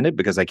understand it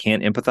because I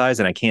can't empathize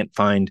and I can't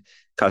find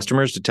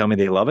customers to tell me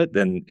they love it,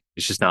 then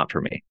it's just not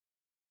for me.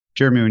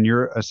 Jeremy, when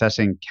you're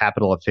assessing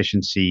capital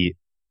efficiency,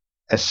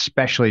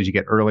 especially as you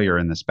get earlier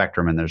in the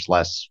spectrum and there's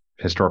less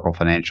historical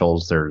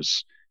financials,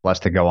 there's less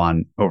to go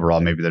on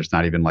overall, maybe there's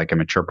not even like a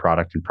mature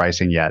product and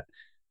pricing yet.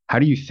 How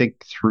do you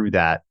think through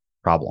that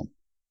problem?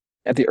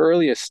 At the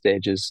earliest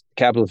stages,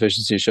 capital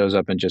efficiency shows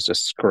up in just a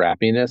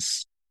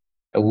scrappiness,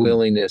 a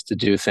willingness to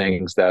do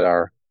things that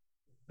are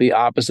the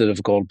opposite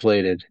of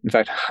gold-plated. In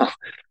fact,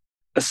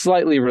 a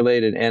slightly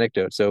related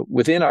anecdote. So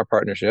within our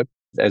partnership,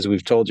 as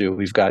we've told you,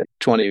 we've got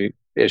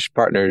 20-ish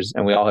partners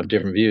and we all have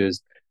different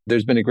views.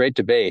 There's been a great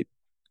debate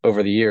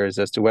over the years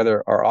as to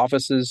whether our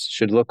offices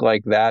should look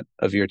like that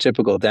of your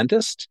typical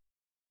dentist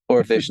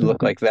or if they should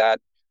look like that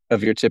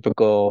of your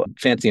typical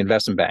fancy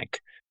investment bank.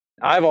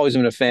 I've always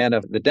been a fan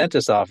of the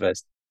dentist's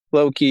office,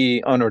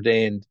 low-key,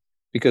 unordained,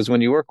 because when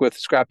you work with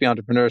scrappy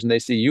entrepreneurs and they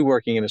see you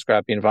working in a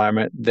scrappy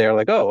environment, they're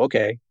like, oh,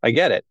 okay, I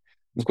get it.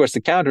 Of course,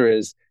 the counter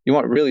is you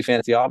want really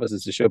fancy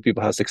offices to show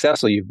people how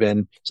successful you've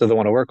been so they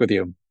want to work with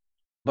you.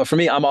 But for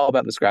me, I'm all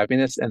about the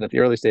scrappiness. And at the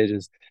early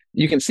stages,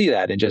 you can see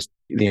that in just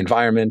the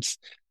environment,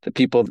 the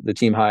people the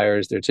team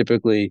hires. They're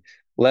typically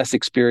less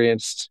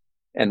experienced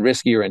and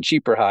riskier and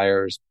cheaper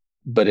hires.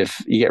 But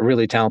if you get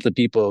really talented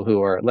people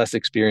who are less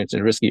experienced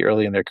and risky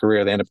early in their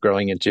career, they end up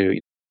growing into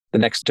the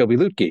next Toby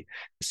Lutke,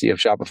 CEO of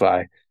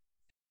Shopify.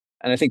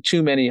 And I think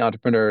too many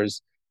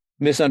entrepreneurs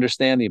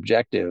misunderstand the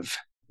objective,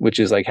 which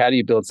is like, how do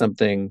you build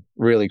something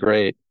really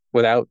great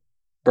without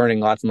burning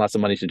lots and lots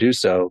of money to do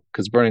so?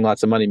 Because burning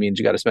lots of money means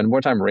you got to spend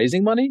more time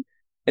raising money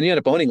and you end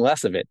up owning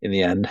less of it in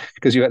the end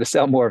because you had to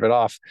sell more of it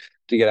off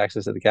to get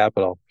access to the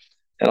capital.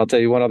 And I'll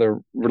tell you one other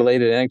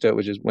related anecdote,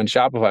 which is when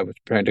Shopify was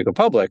preparing to go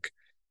public,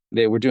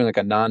 they were doing like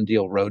a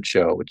non-deal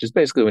roadshow, which is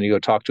basically when you go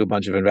talk to a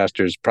bunch of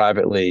investors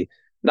privately,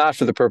 not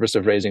for the purpose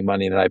of raising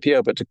money in an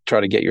IPO, but to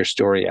try to get your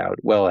story out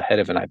well ahead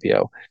of an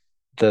IPO.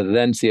 The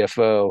then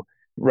CFO,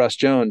 Russ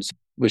Jones,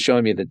 was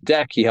showing me the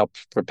deck he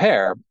helped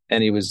prepare,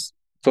 and he was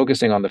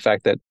focusing on the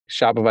fact that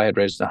Shopify had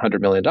raised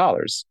 $100 million.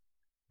 And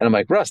I'm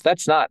like, Russ,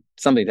 that's not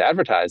something to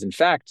advertise. In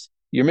fact,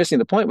 you're missing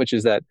the point, which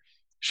is that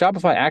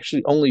Shopify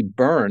actually only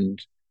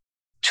burned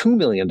 $2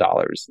 million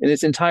in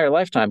its entire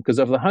lifetime because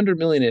of the $100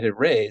 million it had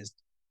raised.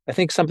 I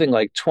think something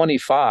like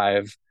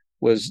 25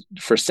 was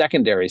for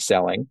secondary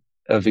selling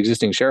of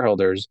existing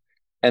shareholders.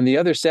 And the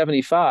other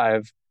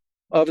 75,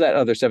 of that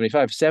other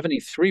 75,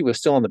 73 was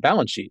still on the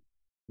balance sheet.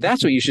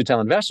 That's what you should tell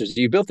investors.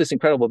 You built this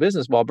incredible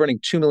business while burning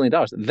 $2 million.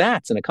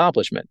 That's an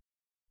accomplishment.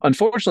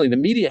 Unfortunately, the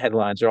media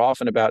headlines are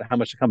often about how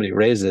much a company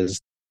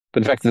raises.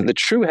 But in fact, the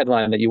true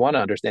headline that you want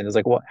to understand is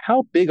like, well,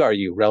 how big are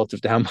you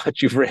relative to how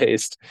much you've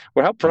raised?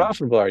 Or how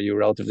profitable are you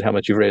relative to how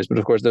much you've raised? But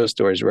of course, those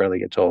stories rarely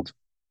get told.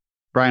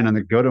 Brian, on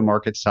the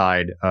go-to-market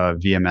side of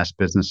VMS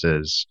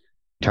businesses,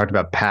 you talked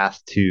about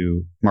path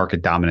to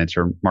market dominance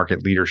or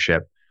market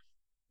leadership.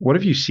 What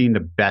have you seen the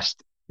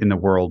best in the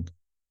world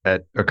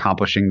at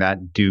accomplishing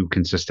that do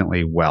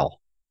consistently well?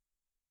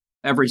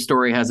 Every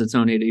story has its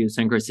own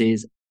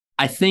idiosyncrasies.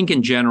 I think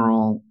in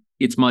general,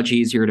 it's much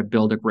easier to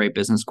build a great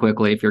business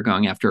quickly if you're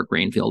going after a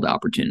greenfield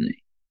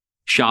opportunity.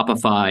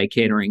 Shopify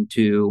catering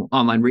to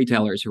online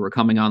retailers who are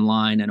coming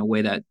online in a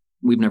way that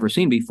we've never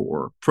seen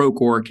before.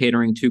 Procore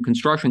catering to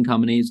construction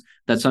companies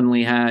that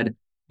suddenly had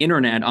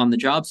internet on the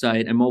job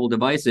site and mobile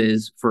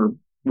devices for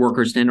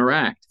workers to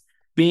interact.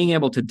 Being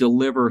able to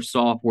deliver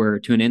software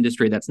to an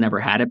industry that's never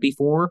had it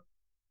before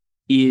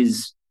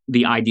is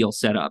the ideal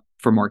setup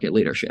for market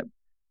leadership.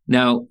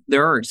 Now,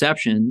 there are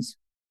exceptions,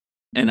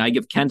 and I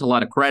give Kent a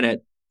lot of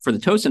credit for the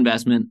Toast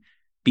investment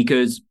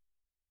because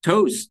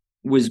Toast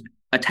was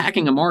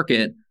attacking a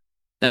market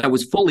that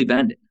was fully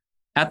vended.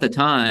 At the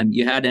time,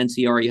 you had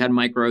NCR, you had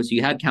Micros,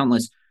 you had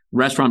countless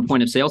restaurant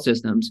point of sale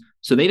systems.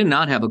 So they did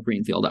not have a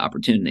greenfield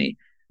opportunity.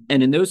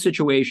 And in those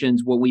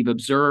situations, what we've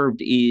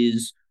observed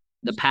is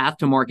the path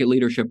to market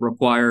leadership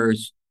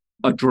requires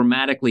a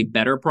dramatically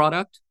better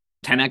product,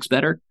 10x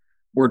better,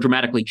 or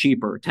dramatically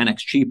cheaper, 10x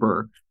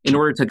cheaper, in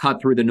order to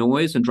cut through the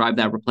noise and drive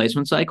that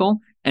replacement cycle.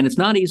 And it's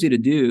not easy to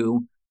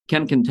do.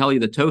 Ken can tell you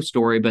the Toast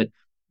story, but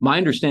my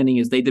understanding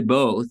is they did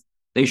both.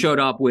 They showed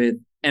up with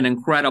an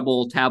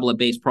incredible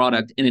tablet-based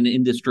product in an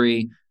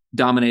industry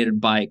dominated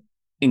by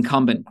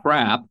incumbent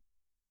crap,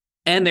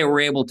 and they were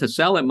able to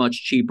sell it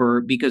much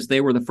cheaper because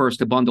they were the first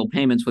to bundle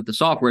payments with the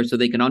software so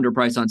they can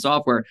underprice on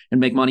software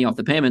and make money off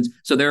the payments.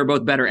 So they were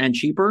both better and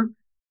cheaper.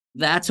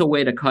 That's a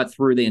way to cut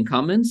through the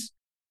incumbents.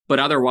 But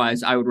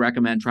otherwise, I would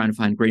recommend trying to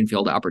find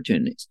greenfield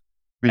opportunities.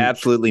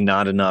 Absolutely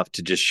not enough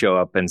to just show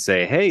up and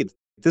say, hey,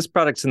 this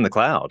product's in the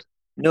cloud.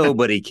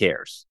 Nobody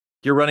cares.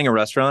 You're running a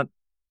restaurant.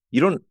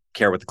 You don't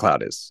care what the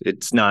cloud is.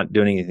 It's not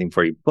doing anything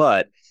for you.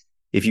 But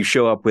if you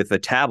show up with a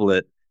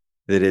tablet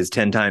that is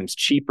 10 times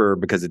cheaper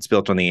because it's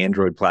built on the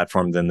Android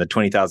platform than the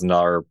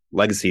 $20,000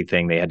 legacy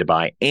thing they had to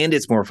buy, and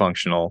it's more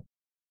functional,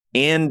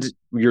 and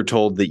you're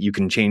told that you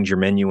can change your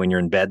menu when you're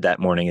in bed that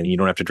morning and you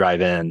don't have to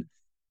drive in,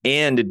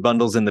 and it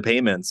bundles in the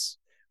payments,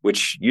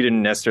 which you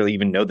didn't necessarily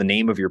even know the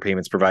name of your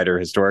payments provider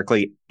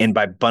historically. And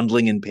by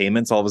bundling in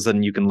payments, all of a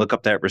sudden you can look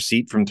up that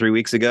receipt from 3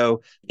 weeks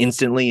ago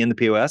instantly in the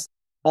POS.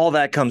 All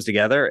that comes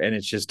together and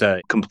it's just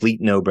a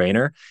complete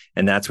no-brainer.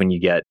 And that's when you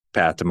get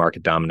path to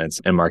market dominance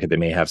and market that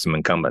may have some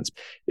incumbents.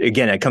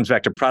 Again, it comes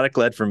back to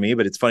product-led for me,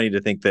 but it's funny to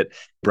think that,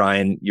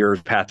 Brian, your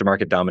path to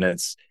market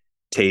dominance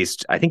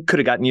taste, I think, could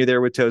have gotten you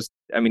there with Toast.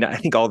 I mean, I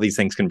think all these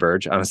things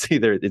converge. Honestly,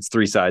 it's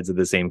three sides of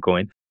the same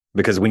coin.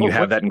 Because when you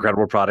have that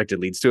incredible product, it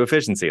leads to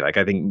efficiency. Like,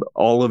 I think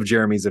all of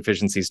Jeremy's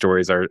efficiency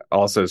stories are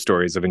also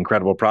stories of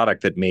incredible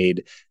product that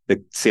made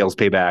the sales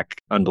payback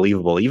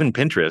unbelievable. Even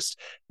Pinterest,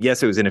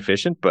 yes, it was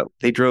inefficient, but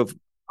they drove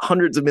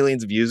hundreds of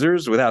millions of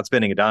users without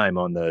spending a dime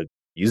on the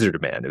user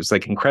demand. It was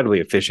like incredibly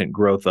efficient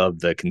growth of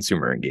the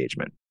consumer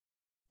engagement.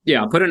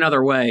 Yeah, put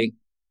another way,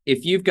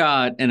 if you've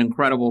got an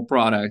incredible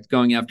product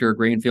going after a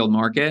greenfield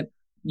market,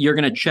 you're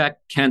going to check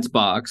Kent's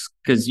box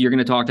because you're going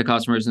to talk to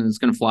customers and it's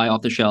going to fly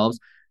off the shelves.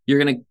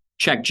 You're going to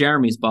check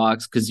Jeremy's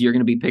box because you're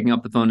going to be picking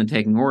up the phone and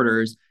taking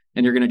orders.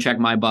 And you're going to check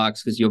my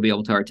box because you'll be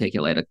able to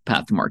articulate a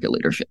path to market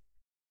leadership.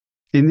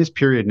 In this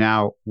period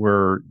now,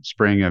 we're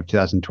spring of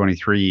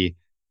 2023,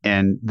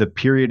 and the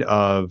period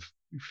of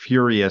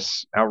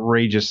furious,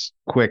 outrageous,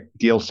 quick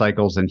deal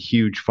cycles and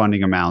huge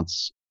funding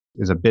amounts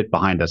is a bit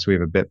behind us. We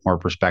have a bit more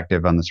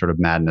perspective on the sort of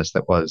madness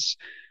that was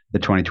the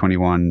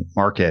 2021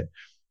 market.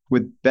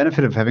 With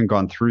benefit of having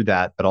gone through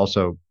that, but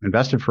also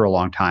invested for a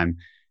long time,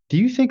 do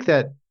you think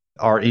that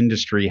our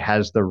industry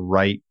has the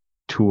right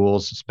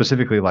tools,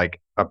 specifically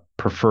like a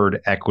preferred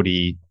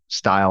equity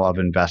style of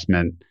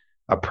investment,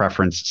 a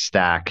preference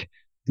stack?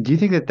 Do you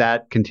think that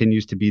that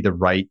continues to be the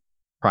right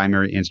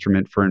primary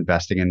instrument for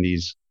investing in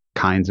these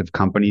kinds of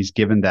companies,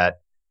 given that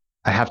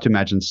I have to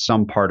imagine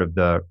some part of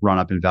the run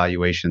up in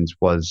valuations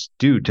was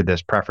due to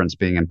this preference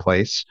being in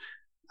place?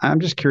 I'm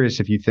just curious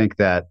if you think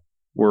that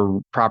we're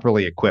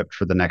properly equipped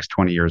for the next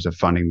 20 years of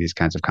funding these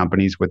kinds of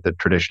companies with the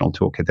traditional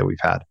toolkit that we've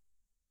had.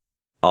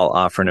 I'll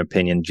offer an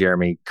opinion.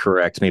 Jeremy,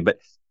 correct me, but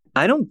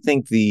I don't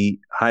think the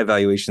high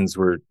valuations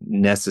were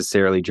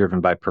necessarily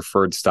driven by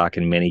preferred stock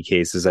in many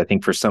cases. I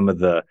think for some of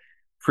the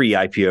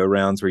pre-IPO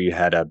rounds where you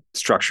had a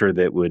structure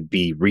that would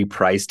be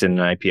repriced in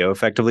an IPO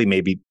effectively,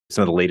 maybe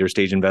some of the later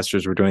stage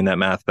investors were doing that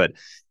math. But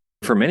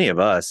for many of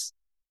us,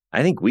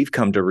 I think we've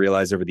come to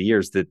realize over the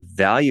years that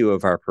value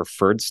of our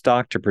preferred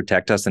stock to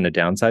protect us in a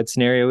downside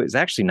scenario is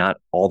actually not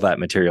all that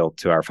material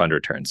to our fund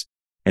returns.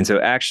 And so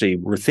actually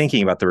we're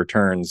thinking about the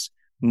returns.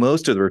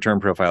 Most of the return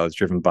profile is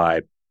driven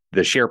by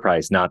the share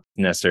price, not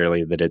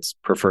necessarily that it's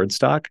preferred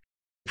stock.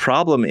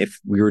 Problem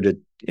if we were to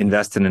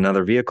invest in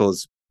another vehicle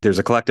is there's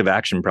a collective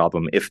action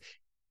problem. If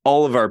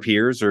all of our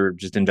peers are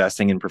just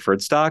investing in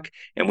preferred stock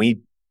and we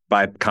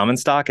buy common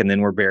stock and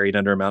then we're buried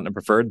under a mountain of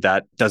preferred,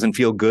 that doesn't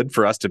feel good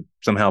for us to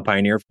somehow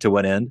pioneer to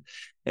what end.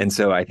 And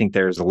so I think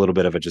there's a little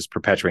bit of a just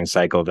perpetuating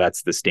cycle.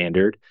 That's the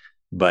standard.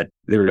 But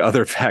there are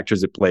other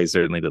factors at play,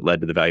 certainly, that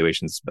led to the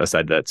valuations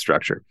aside that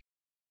structure.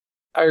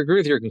 I agree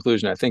with your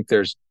conclusion. I think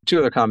there's two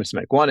other comments to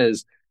make. One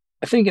is,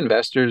 I think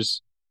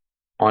investors,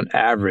 on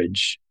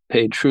average,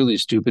 paid truly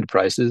stupid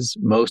prices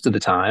most of the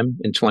time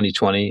in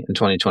 2020 and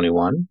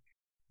 2021,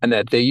 and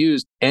that they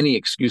used any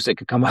excuse they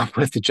could come up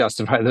with to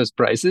justify those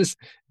prices.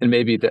 And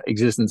maybe the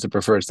existence of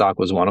preferred stock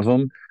was one of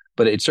them,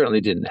 but it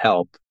certainly didn't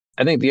help.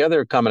 I think the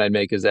other comment I'd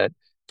make is that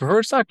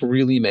preferred stock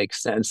really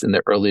makes sense in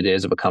the early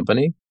days of a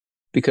company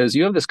because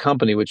you have this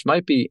company which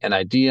might be an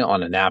idea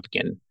on a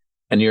napkin,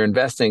 and you're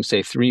investing,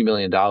 say, $3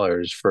 million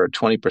for a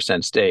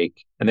 20%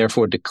 stake, and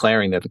therefore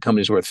declaring that the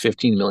company's worth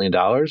 $15 million,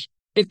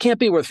 it can't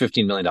be worth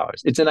 $15 million.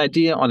 It's an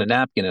idea on a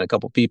napkin and a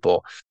couple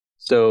people.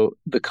 So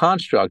the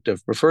construct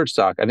of preferred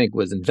stock, I think,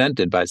 was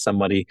invented by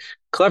somebody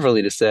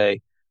cleverly to say,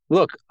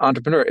 look,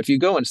 entrepreneur, if you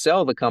go and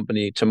sell the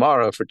company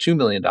tomorrow for $2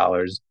 million,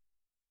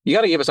 you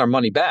got to give us our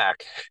money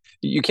back.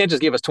 You can't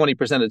just give us 20%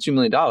 of $2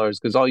 million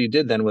because all you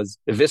did then was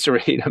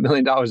eviscerate $1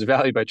 million of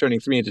value by turning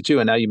 3 into 2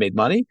 and now you made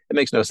money. It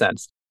makes no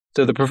sense.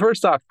 So the preferred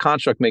stock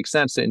construct makes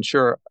sense to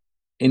ensure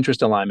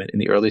interest alignment in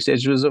the early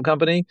stages of a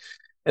company.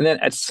 And then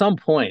at some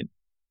point,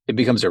 it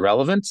becomes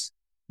irrelevant,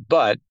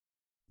 but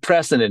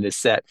precedent is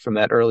set from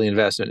that early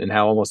investment and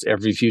how almost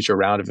every future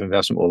round of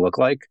investment will look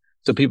like.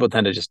 So people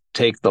tend to just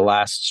take the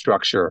last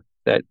structure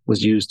that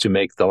was used to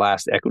make the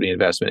last equity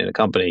investment in a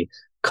company,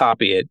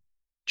 copy it,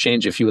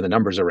 change a few of the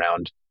numbers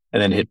around,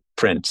 and then hit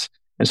print.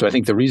 And so I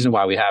think the reason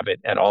why we have it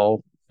at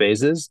all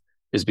phases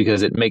is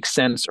because it makes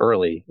sense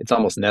early. It's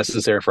almost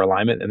necessary for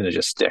alignment, and then it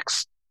just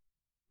sticks.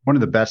 One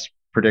of the best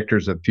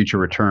predictors of future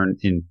return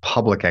in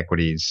public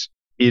equities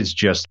is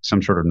just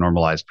some sort of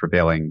normalized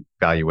prevailing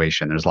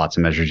valuation. There's lots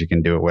of measures you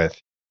can do it with,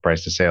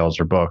 price to sales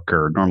or book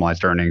or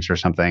normalized earnings or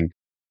something.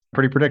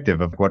 Pretty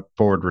predictive of what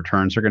forward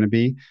returns are going to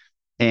be.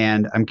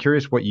 And I'm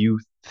curious what you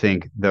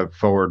think the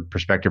forward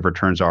prospective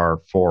returns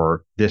are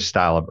for this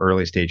style of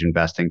early stage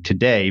investing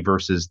today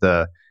versus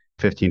the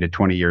 15 to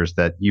 20 years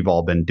that you've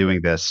all been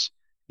doing this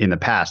in the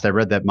past. I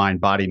read that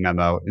Mind Body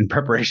memo in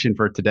preparation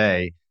for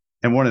today.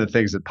 And one of the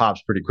things that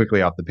pops pretty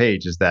quickly off the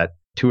page is that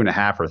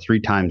 2.5 or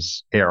 3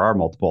 times ARR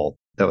multiple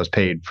that was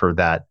paid for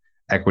that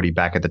equity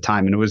back at the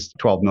time. And it was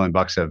 12 million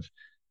bucks of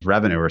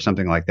revenue or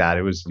something like that.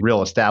 It was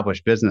real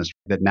established business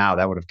that now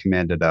that would have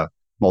commanded a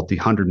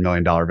multi-$100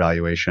 million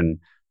valuation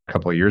a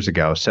couple of years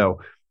ago. So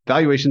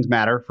valuations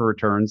matter for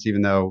returns,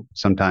 even though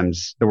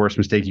sometimes the worst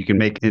mistake you can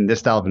make in this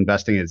style of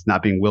investing is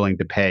not being willing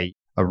to pay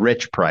a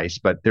rich price.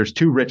 But there's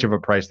too rich of a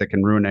price that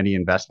can ruin any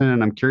investment.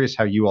 And I'm curious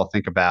how you all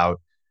think about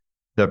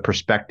the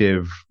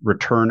prospective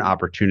return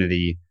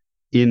opportunity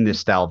in this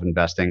style of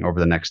investing over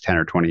the next 10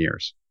 or 20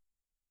 years.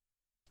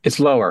 It's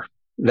lower.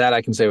 That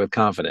I can say with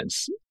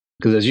confidence.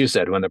 Because as you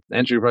said, when the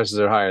entry prices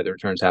are higher, the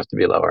returns have to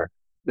be lower.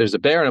 There's a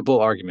bear and a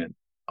bull argument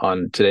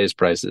on today's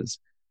prices.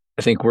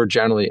 I think we're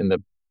generally in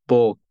the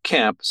bull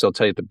camp, so I'll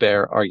tell you the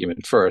bear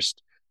argument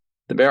first.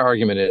 The bear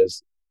argument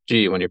is,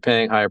 gee, when you're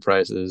paying higher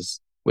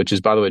prices, which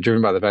is, by the way,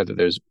 driven by the fact that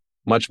there's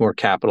much more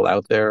capital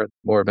out there,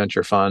 more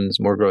venture funds,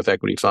 more growth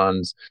equity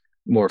funds,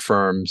 more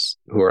firms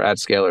who are at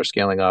scale or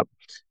scaling up,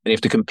 and you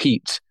have to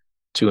compete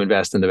to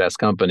invest in the best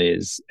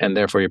companies, and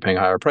therefore you're paying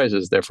higher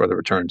prices, therefore the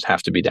returns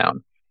have to be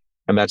down.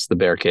 And that's the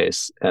bear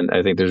case. And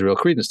I think there's real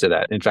credence to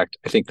that. In fact,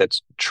 I think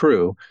that's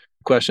true.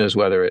 The question is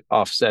whether it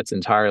offsets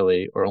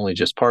entirely or only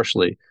just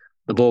partially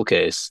the bull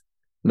case.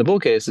 And the bull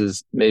case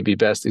is maybe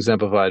best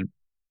exemplified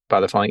by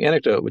the following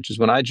anecdote, which is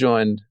when I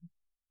joined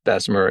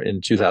Bessemer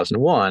in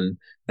 2001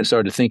 and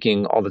started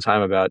thinking all the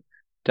time about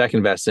tech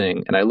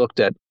investing, and I looked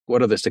at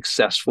what are the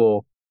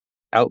successful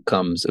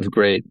outcomes of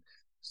great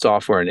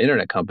software and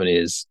internet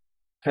companies.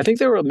 I think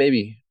there were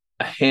maybe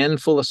a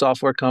handful of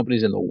software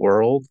companies in the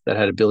world that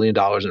had $1 billion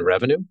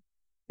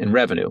in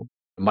revenue.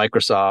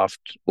 Microsoft,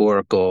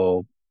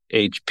 Oracle,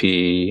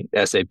 HP,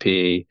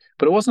 SAP,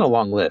 but it wasn't a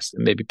long list.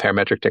 Maybe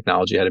Parametric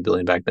Technology had $1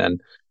 billion back then.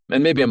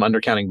 And maybe I'm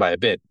undercounting by a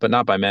bit, but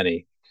not by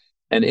many.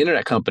 And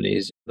internet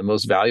companies, the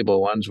most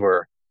valuable ones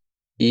were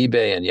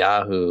eBay and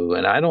Yahoo.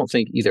 And I don't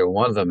think either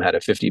one of them had a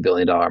 $50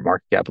 billion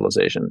market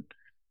capitalization.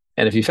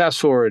 And if you fast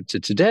forward to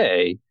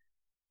today,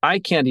 I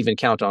can't even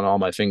count on all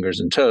my fingers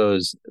and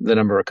toes the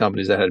number of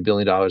companies that had $1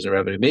 billion in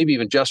revenue, maybe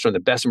even just from the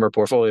Bessemer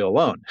portfolio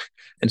alone.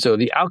 And so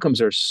the outcomes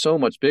are so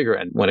much bigger.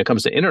 And when it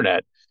comes to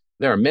internet,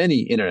 there are many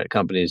internet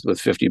companies with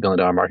 $50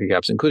 billion market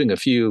caps, including a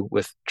few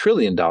with $1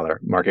 trillion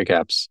market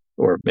caps,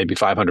 or maybe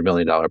 $500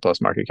 million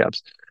plus market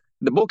caps.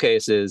 The bull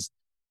case is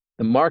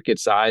the market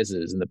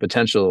sizes and the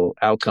potential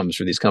outcomes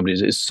for these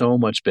companies is so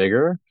much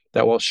bigger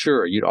that while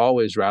sure, you'd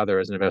always rather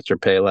as an investor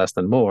pay less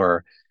than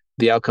more,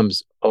 the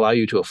outcomes allow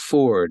you to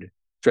afford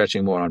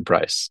stretching more on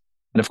price.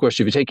 And of course,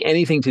 if you take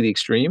anything to the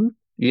extreme,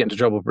 you get into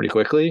trouble pretty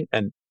quickly.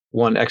 And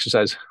one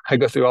exercise I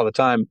go through all the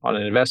time on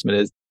an investment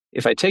is,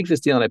 if I take this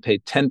deal and I pay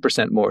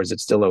 10% more, is it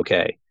still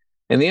okay?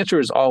 And the answer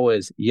is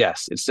always,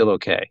 yes, it's still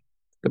okay.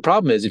 The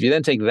problem is if you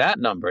then take that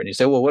number and you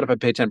say, well, what if I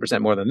pay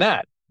 10% more than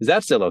that? Is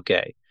that still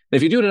okay? And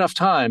if you do it enough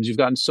times, you've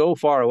gotten so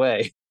far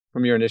away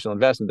from your initial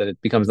investment that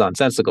it becomes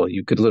nonsensical.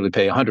 You could literally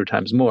pay 100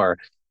 times more.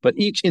 But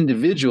each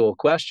individual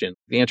question,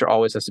 the answer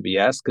always has to be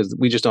yes, because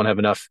we just don't have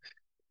enough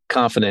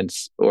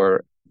confidence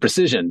or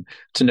precision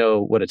to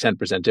know what a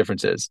 10%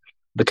 difference is.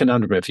 The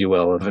conundrum, if you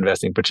will, of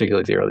investing,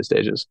 particularly at the early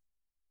stages.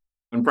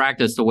 In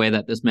practice, the way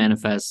that this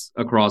manifests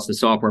across the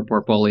software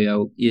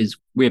portfolio is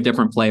we have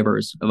different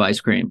flavors of ice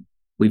cream.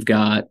 We've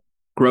got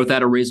growth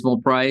at a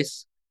reasonable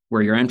price,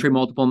 where your entry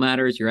multiple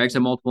matters, your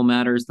exit multiple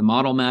matters, the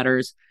model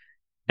matters.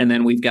 And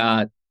then we've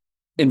got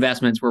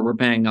investments where we're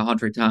paying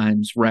 100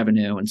 times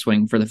revenue and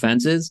swinging for the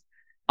fences.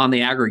 On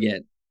the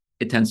aggregate,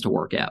 it tends to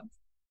work out.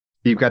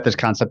 You've got this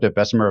concept at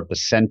Bessemer of the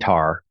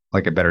centaur,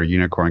 like a better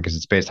unicorn, because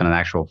it's based on an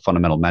actual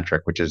fundamental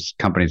metric, which is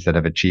companies that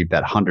have achieved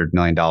that $100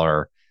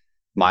 million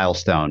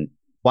milestone.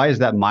 Why is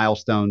that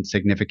milestone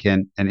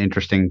significant and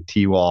interesting to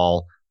you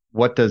all?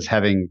 What does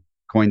having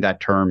coined that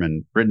term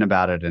and written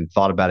about it and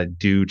thought about it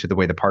do to the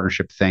way the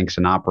partnership thinks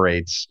and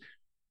operates?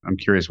 I'm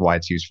curious why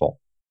it's useful.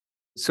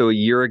 So a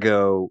year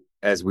ago,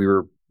 as we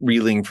were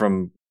reeling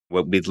from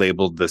what we'd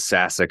labeled the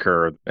SASA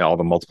curve, all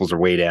the multiples are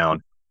way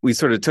down, we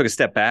sort of took a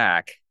step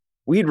back.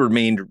 We'd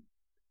remained,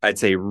 I'd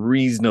say,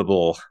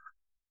 reasonable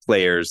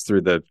players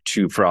through the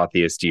two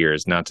frothiest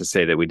years, not to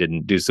say that we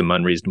didn't do some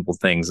unreasonable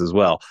things as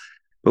well.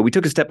 But we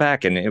took a step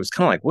back and it was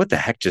kind of like, what the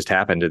heck just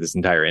happened to this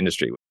entire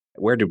industry?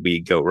 Where did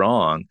we go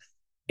wrong?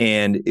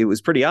 And it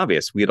was pretty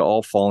obvious. We had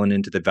all fallen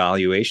into the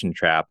valuation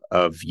trap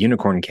of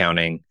unicorn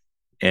counting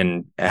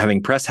and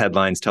having press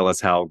headlines tell us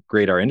how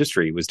great our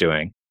industry was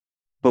doing.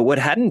 But what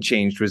hadn't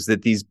changed was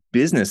that these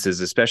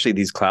businesses, especially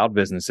these cloud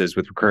businesses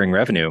with recurring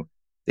revenue,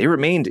 they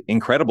remained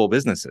incredible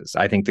businesses.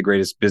 I think the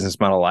greatest business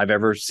model I've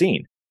ever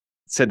seen.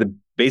 It said the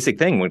basic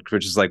thing,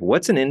 which is like,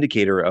 what's an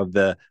indicator of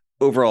the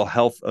overall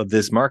health of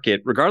this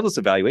market, regardless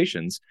of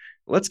valuations?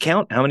 Let's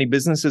count how many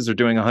businesses are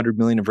doing 100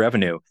 million of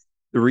revenue.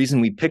 The reason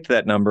we picked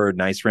that number,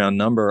 nice round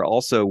number,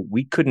 also,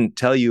 we couldn't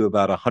tell you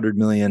about 100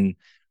 million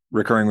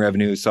recurring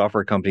revenue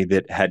software company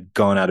that had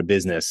gone out of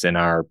business in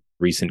our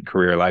recent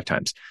career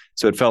lifetimes.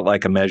 So it felt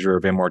like a measure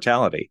of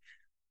immortality.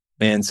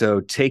 And so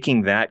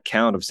taking that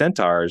count of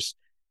centaurs,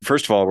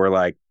 first of all, we're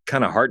like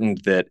kind of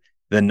heartened that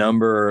the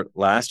number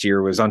last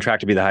year was on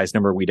track to be the highest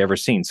number we'd ever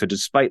seen. So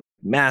despite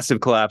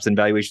massive collapse in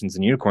valuations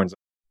and unicorns,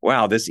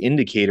 wow, this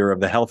indicator of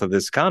the health of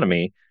this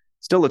economy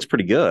still looks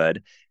pretty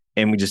good.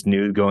 And we just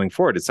knew going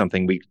forward, it's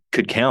something we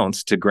could count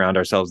to ground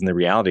ourselves in the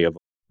reality of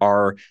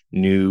our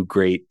new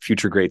great,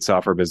 future great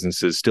software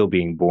businesses still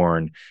being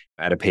born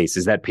at a pace.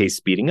 Is that pace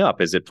speeding up?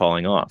 Is it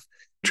falling off?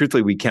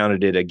 Truthfully, we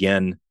counted it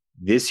again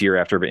this year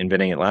after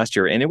inventing it last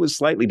year, and it was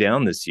slightly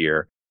down this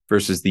year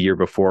versus the year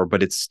before,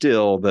 but it's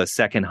still the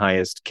second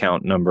highest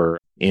count number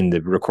in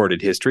the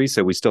recorded history.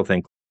 So we still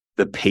think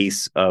the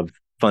pace of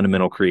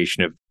fundamental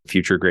creation of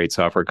future great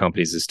software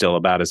companies is still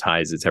about as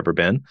high as it's ever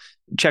been.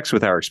 It checks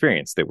with our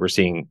experience that we're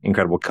seeing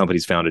incredible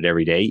companies founded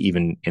every day,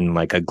 even in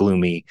like a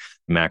gloomy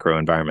macro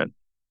environment.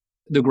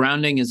 The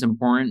grounding is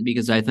important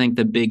because I think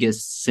the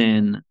biggest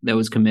sin that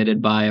was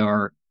committed by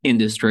our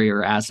industry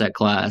or asset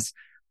class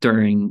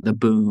during the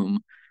boom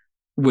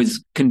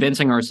was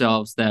convincing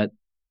ourselves that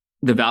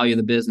the value of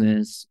the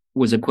business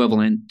was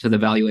equivalent to the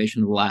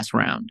valuation of the last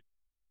round.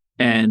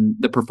 And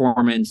the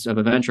performance of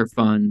a venture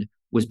fund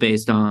was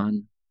based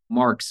on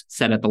marks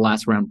set at the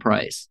last round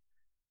price.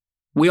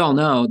 We all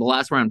know the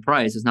last round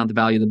price is not the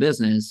value of the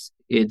business.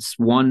 It's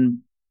one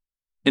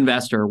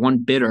investor, one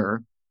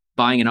bidder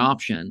buying an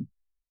option.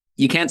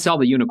 You can't sell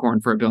the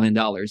unicorn for $1 billion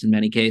in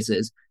many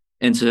cases.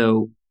 And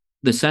so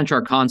the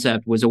Centaur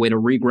concept was a way to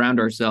reground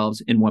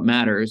ourselves in what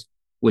matters,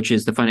 which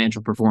is the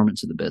financial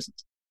performance of the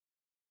business.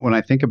 When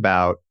I think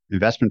about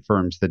investment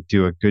firms that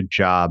do a good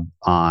job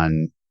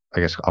on, I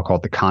guess I'll call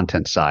it the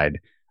content side,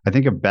 I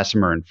think of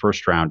Bessemer and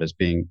First Round as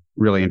being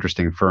really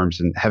interesting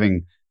firms and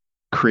having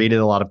created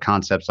a lot of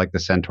concepts like the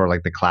Centaur,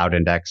 like the Cloud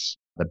Index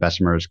that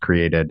Bessemer has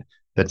created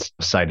that's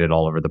cited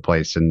all over the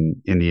place in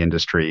the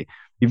industry.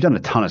 You've done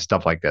a ton of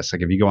stuff like this.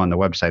 Like if you go on the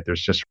website,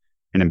 there's just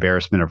an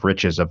embarrassment of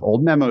riches of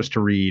old memos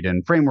to read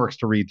and frameworks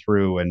to read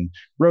through and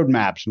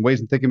roadmaps and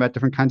ways of thinking about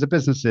different kinds of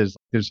businesses.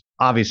 There's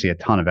obviously a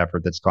ton of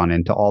effort that's gone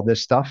into all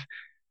this stuff.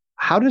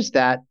 How does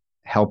that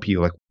help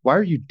you? Like, why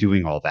are you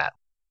doing all that?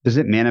 Does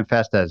it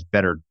manifest as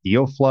better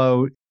deal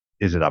flow?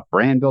 Is it a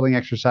brand building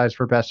exercise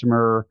for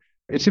Bessemer?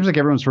 It seems like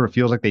everyone sort of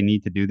feels like they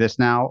need to do this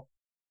now.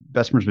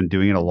 Bessemer's been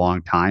doing it a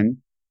long time.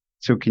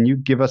 So can you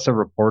give us a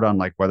report on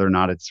like whether or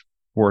not it's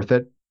worth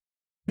it?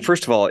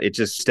 First of all, it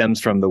just stems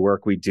from the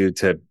work we do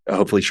to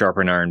hopefully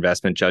sharpen our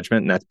investment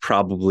judgment. And that's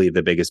probably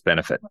the biggest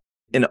benefit.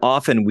 And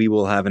often we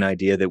will have an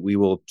idea that we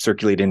will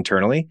circulate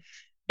internally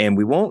and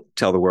we won't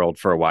tell the world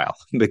for a while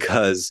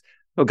because,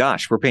 oh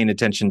gosh, we're paying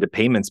attention to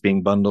payments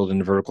being bundled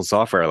into vertical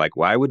software. Like,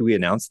 why would we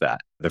announce that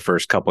the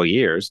first couple of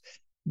years?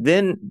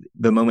 Then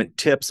the moment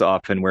tips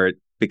often where it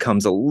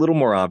becomes a little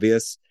more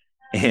obvious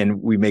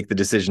and we make the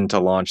decision to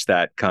launch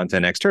that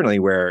content externally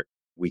where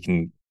we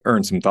can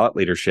earn some thought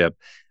leadership.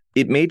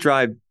 It may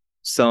drive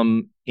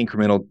some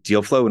incremental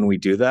deal flow when we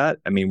do that.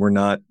 I mean, we're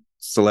not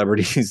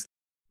celebrities.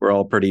 We're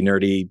all pretty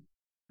nerdy,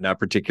 not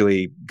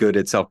particularly good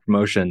at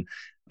self-promotion.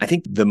 I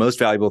think the most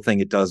valuable thing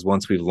it does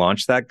once we've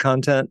launched that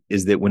content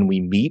is that when we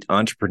meet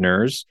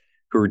entrepreneurs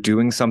who are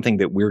doing something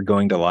that we're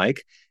going to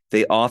like,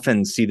 they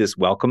often see this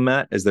welcome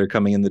mat as they're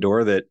coming in the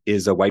door that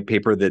is a white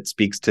paper that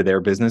speaks to their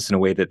business in a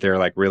way that they're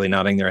like really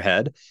nodding their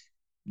head.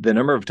 The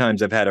number of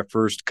times I've had a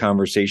first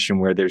conversation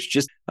where there's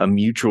just a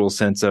mutual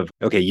sense of,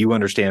 okay, you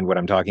understand what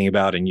I'm talking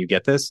about and you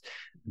get this,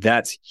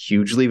 that's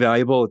hugely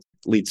valuable. It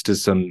leads to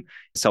some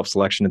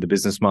self-selection of the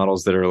business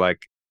models that are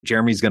like,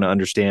 Jeremy's going to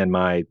understand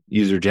my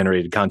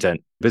user-generated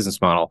content business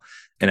model.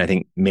 And I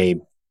think may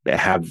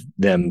have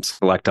them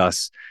select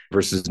us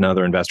versus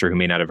another investor who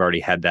may not have already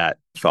had that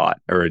thought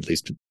or at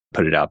least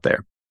put it out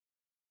there.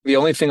 The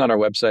only thing on our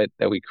website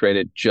that we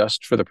created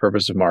just for the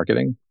purpose of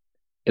marketing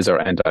is our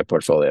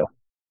anti-portfolio.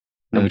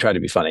 And we try to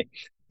be funny.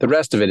 The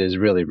rest of it is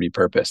really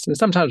repurposed. And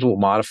sometimes we'll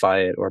modify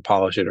it or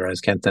polish it or, as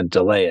Kent said,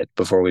 delay it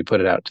before we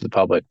put it out to the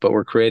public. But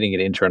we're creating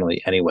it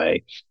internally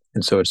anyway.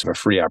 And so it's a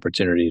free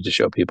opportunity to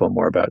show people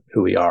more about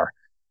who we are.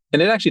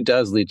 And it actually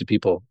does lead to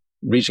people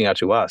reaching out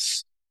to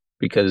us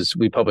because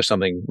we publish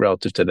something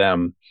relative to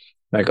them.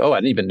 Like, oh, I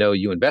didn't even know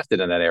you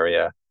invested in that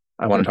area.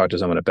 I want to talk to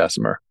someone at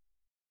Bessemer.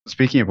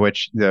 Speaking of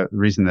which, the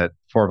reason that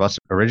four of us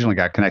originally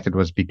got connected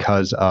was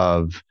because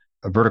of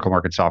a vertical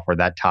market software.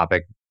 That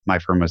topic, my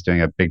firm was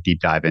doing a big deep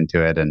dive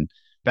into it, and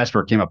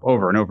Bessemer came up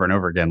over and over and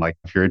over again. Like,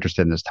 if you're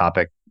interested in this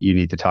topic, you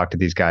need to talk to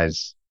these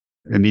guys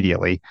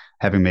immediately,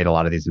 having made a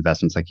lot of these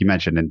investments, like you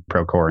mentioned, in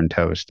Procore and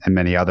Toast and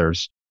many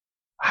others.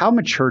 How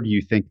mature do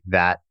you think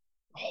that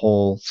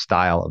whole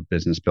style of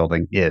business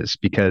building is?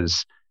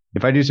 Because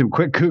if I do some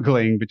quick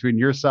Googling between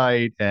your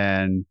site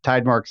and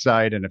Tidemark's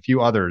site and a few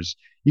others,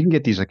 you can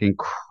get these like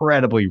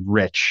incredibly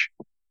rich,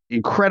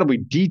 incredibly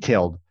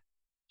detailed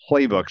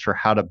playbooks for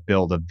how to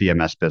build a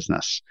VMS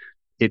business.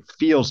 It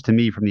feels to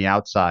me from the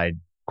outside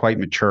quite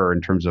mature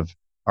in terms of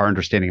our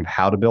understanding of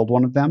how to build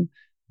one of them.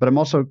 But I'm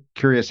also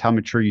curious how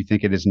mature you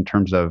think it is in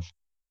terms of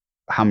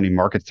how many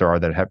markets there are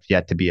that have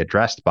yet to be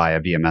addressed by a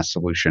VMS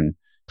solution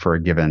for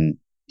a given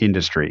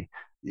industry.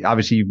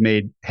 Obviously, you've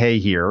made hay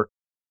here.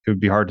 It would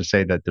be hard to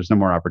say that there's no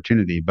more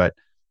opportunity, but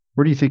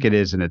where do you think it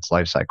is in its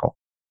life cycle?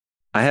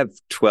 I have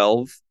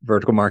 12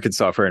 vertical market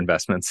software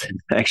investments.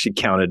 I actually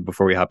counted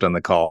before we hopped on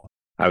the call.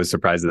 I was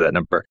surprised at that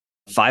number.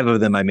 5 of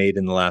them I made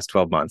in the last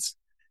 12 months.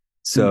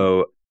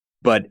 So,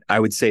 but I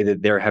would say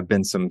that there have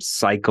been some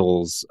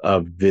cycles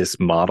of this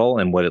model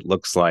and what it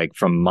looks like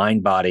from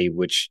MindBody,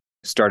 which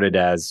started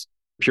as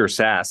pure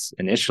SaaS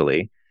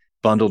initially,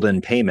 bundled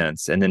in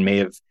payments, and then may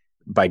have,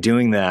 by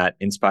doing that,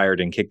 inspired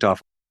and kicked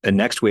off a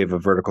next wave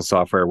of vertical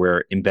software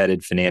where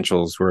embedded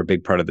financials were a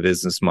big part of the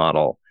business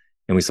model.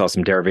 And we saw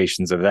some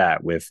derivations of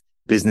that with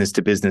business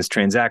to business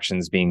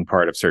transactions being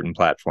part of certain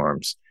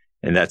platforms.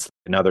 And that's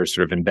another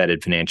sort of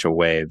embedded financial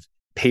wave.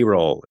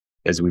 Payroll,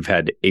 as we've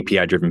had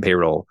API driven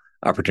payroll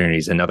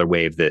opportunities, another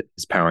wave that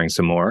is powering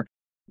some more.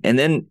 And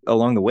then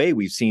along the way,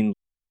 we've seen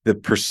the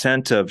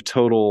percent of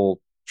total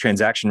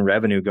transaction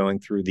revenue going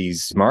through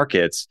these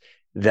markets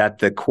that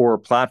the core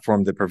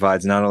platform that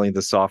provides not only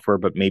the software,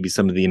 but maybe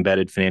some of the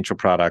embedded financial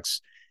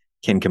products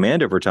can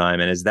command over time.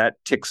 And as that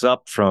ticks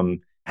up from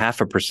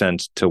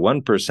 0.5% to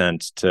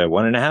 1% to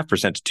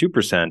 1.5% to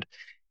 2%,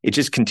 it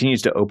just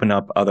continues to open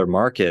up other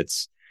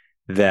markets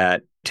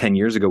that 10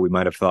 years ago we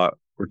might have thought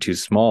were too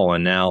small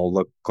and now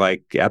look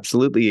like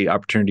absolutely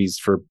opportunities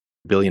for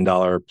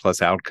billion-dollar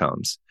plus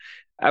outcomes.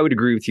 I would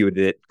agree with you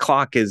that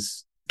clock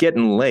is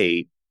getting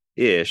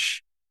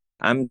late-ish.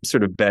 I'm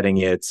sort of betting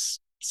it's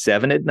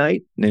 7 at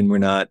night and we're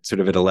not sort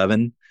of at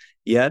 11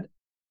 yet.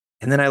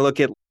 And then I look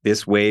at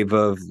this wave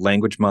of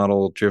language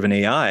model driven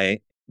AI.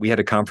 We had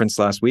a conference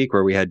last week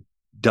where we had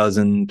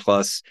 12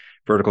 plus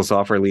vertical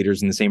software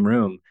leaders in the same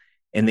room,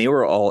 and they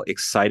were all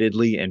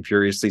excitedly and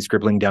furiously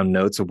scribbling down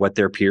notes of what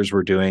their peers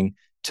were doing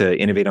to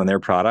innovate on their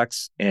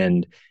products.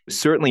 And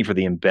certainly for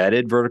the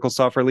embedded vertical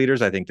software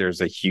leaders, I think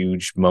there's a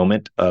huge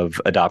moment of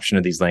adoption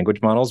of these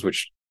language models,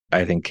 which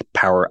I think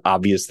power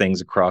obvious things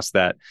across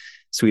that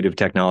suite of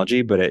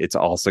technology, but it's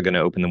also going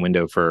to open the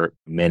window for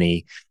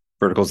many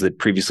verticals that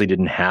previously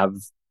didn't have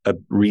a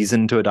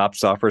reason to adopt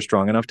software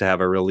strong enough to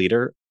have a real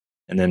leader.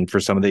 And then for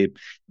some of the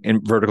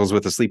verticals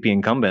with a sleepy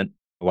incumbent,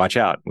 watch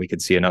out. We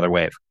could see another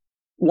wave.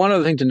 One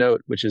other thing to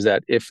note, which is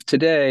that if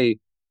today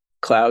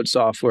cloud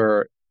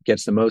software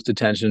gets the most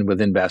attention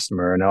within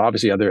Bessemer, and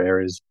obviously other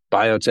areas,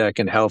 biotech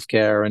and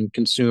healthcare and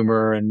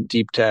consumer and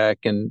deep tech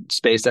and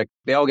space tech,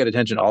 they all get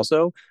attention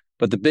also.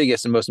 But the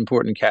biggest and most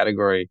important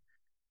category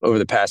over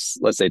the past,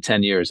 let's say,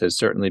 10 years has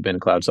certainly been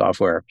cloud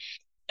software.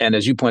 And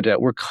as you pointed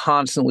out, we're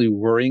constantly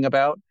worrying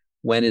about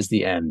when is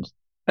the end.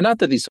 And not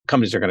that these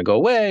companies are going to go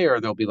away or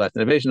there'll be less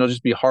innovation, it'll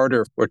just be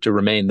harder for it to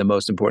remain the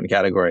most important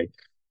category.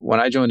 When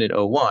I joined in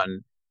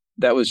 2001,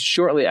 that was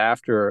shortly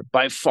after,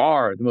 by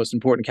far, the most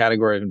important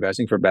category of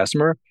investing for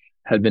Bessemer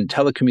had been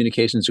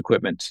telecommunications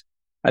equipment.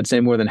 I'd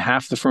say more than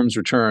half the firm's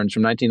returns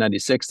from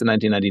 1996 to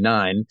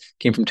 1999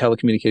 came from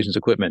telecommunications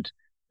equipment.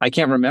 I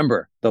can't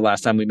remember the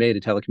last time we made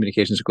a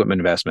telecommunications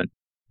equipment investment.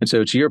 And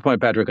so to your point,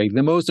 Patrick, like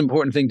the most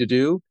important thing to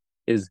do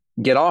is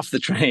get off the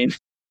train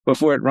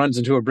before it runs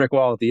into a brick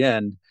wall at the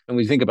end. And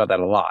we think about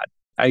that a lot.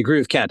 I agree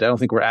with Kent. I don't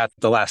think we're at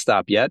the last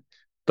stop yet,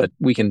 but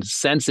we can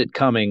sense it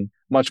coming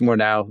much more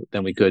now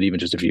than we could even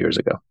just a few years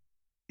ago.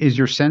 Is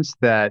your sense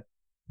that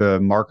the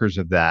markers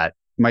of that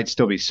might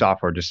still be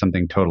software, just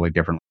something totally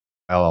different?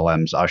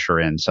 LLMs usher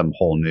in some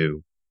whole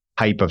new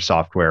type of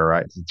software,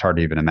 right? It's hard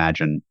to even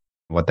imagine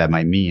what that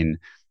might mean.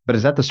 But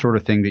is that the sort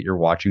of thing that you're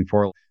watching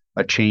for?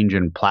 A change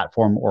in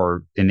platform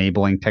or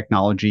enabling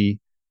technology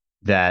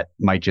that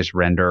might just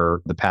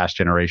render the past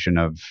generation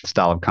of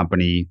style of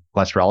company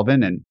less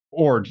relevant, and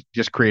or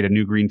just create a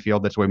new green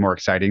field that's way more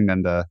exciting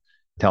than the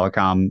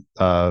telecom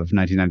of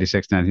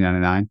 1996 to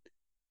 1999?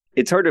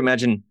 It's hard to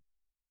imagine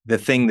the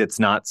thing that's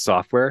not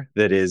software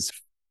that is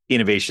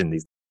innovation.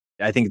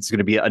 I think it's going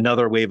to be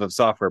another wave of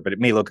software, but it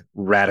may look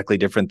radically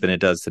different than it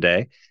does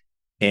today.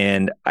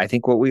 And I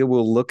think what we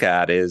will look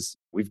at is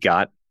we've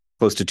got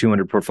close to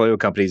 200 portfolio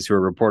companies who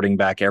are reporting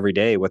back every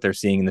day what they're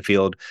seeing in the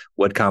field,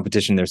 what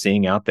competition they're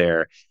seeing out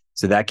there.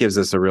 So that gives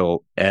us a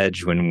real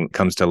edge when it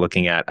comes to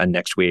looking at a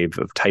next wave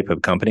of type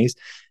of companies.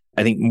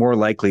 I think more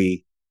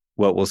likely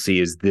what we'll see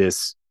is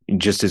this,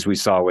 just as we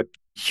saw with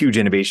huge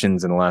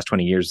innovations in the last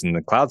 20 years in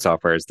the cloud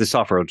software, is the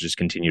software will just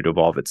continue to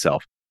evolve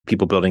itself.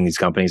 People building these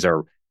companies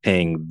are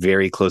paying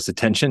very close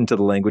attention to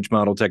the language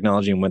model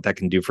technology and what that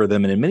can do for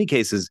them. And in many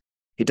cases,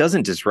 it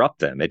doesn't disrupt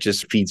them. It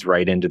just feeds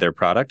right into their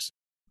products.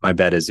 My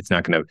bet is it's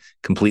not going to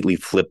completely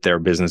flip their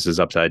businesses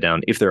upside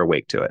down if they're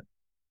awake to it.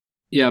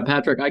 Yeah,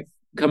 Patrick, I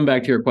come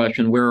back to your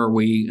question, where are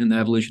we in the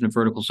evolution of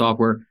vertical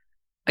software?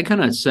 I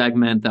kind of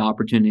segment the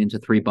opportunity into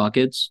three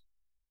buckets.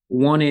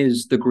 One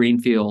is the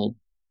greenfield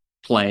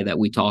play that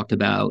we talked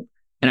about.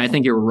 And I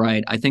think you're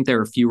right. I think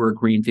there are fewer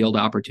greenfield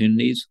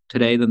opportunities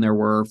today than there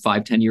were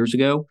 5-10 years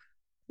ago.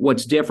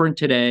 What's different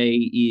today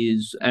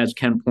is, as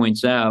Ken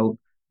points out,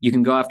 you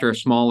can go after a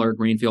smaller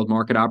greenfield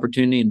market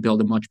opportunity and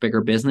build a much bigger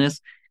business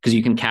because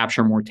you can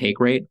capture more take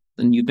rate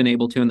than you've been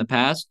able to in the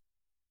past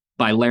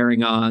by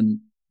layering on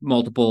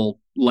multiple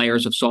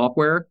layers of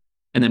software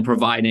and then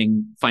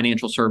providing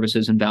financial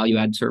services and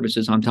value-added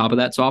services on top of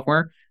that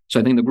software.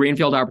 So I think the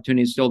greenfield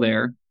opportunity is still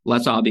there,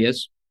 less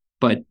obvious,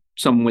 but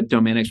someone with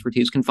domain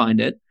expertise can find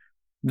it.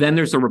 Then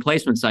there's the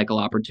replacement cycle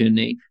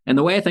opportunity. And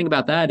the way I think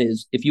about that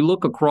is if you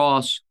look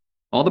across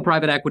all the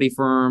private equity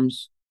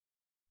firms,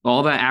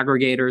 all the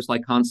aggregators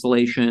like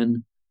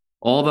Constellation,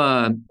 all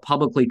the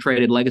publicly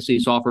traded legacy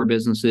software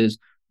businesses,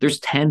 there's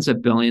tens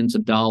of billions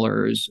of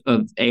dollars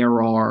of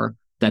ARR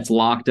that's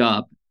locked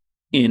up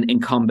in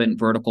incumbent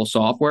vertical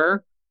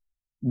software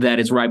that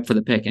is ripe for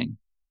the picking.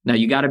 Now,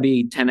 you got to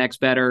be 10x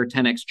better,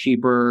 10x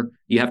cheaper.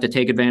 You have to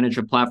take advantage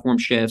of platform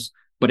shifts,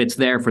 but it's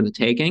there for the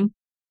taking.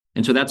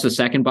 And so that's the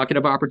second bucket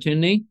of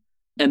opportunity.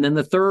 And then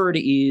the third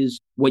is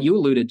what you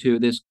alluded to,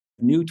 this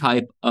new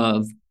type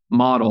of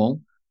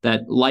model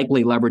that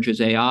likely leverages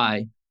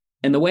AI.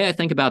 And the way I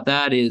think about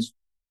that is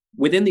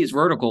within these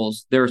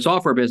verticals, there are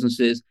software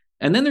businesses,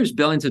 and then there's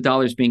billions of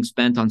dollars being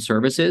spent on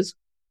services.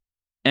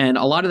 And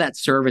a lot of that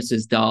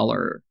services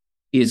dollar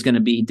is going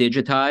to be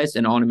digitized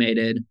and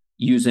automated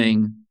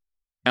using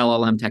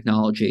LLM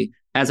technology.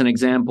 As an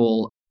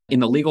example, in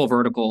the legal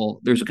vertical,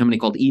 there's a company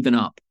called Even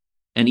Up.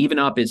 And Even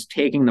Up is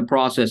taking the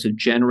process of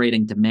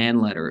generating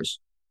demand letters,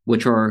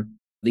 which are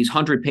these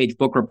 100-page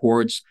book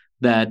reports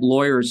that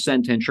lawyers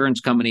send to insurance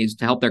companies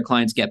to help their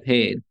clients get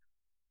paid.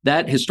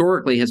 That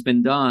historically has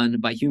been done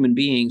by human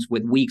beings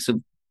with weeks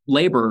of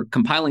labor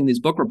compiling these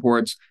book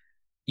reports.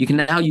 You can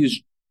now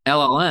use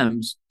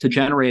LLMs to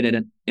generate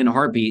it in a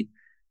heartbeat.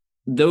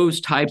 Those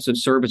types of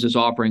services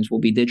offerings will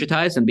be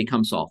digitized and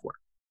become software.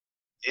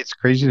 It's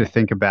crazy to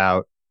think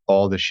about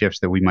all the shifts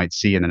that we might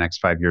see in the next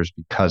 5 years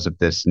because of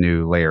this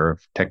new layer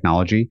of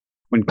technology.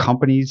 When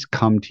companies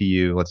come to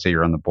you, let's say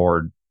you're on the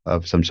board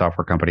of some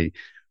software company,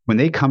 when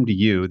they come to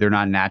you, they're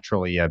not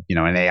naturally an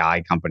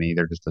AI company.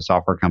 They're just a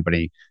software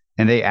company.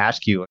 And they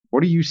ask you,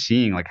 what are you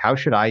seeing? Like, how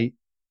should I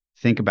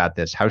think about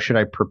this? How should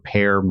I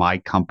prepare my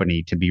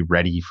company to be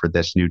ready for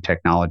this new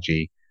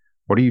technology?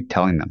 What are you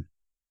telling them?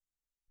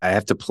 I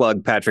have to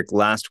plug, Patrick,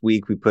 last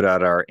week we put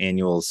out our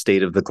annual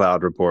State of the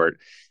Cloud report,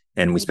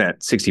 and we spent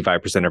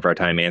 65% of our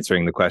time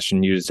answering the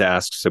question you just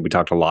asked. So we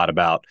talked a lot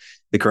about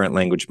the current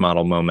language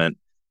model moment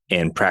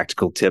and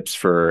practical tips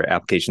for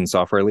application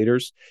software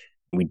leaders.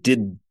 We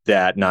did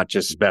that not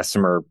just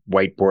Bessemer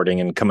whiteboarding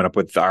and coming up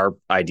with our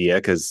idea,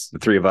 because the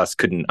three of us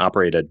couldn't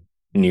operate a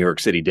New York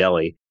City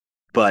deli,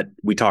 but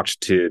we talked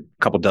to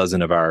a couple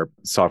dozen of our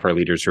software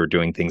leaders who are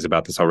doing things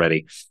about this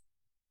already.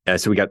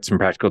 So we got some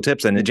practical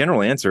tips. And the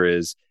general answer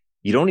is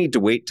you don't need to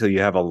wait till you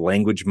have a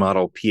language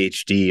model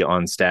PhD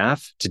on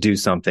staff to do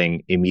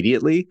something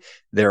immediately.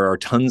 There are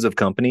tons of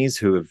companies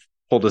who have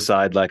pulled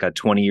aside like a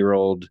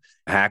 20-year-old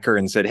hacker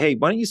and said, hey,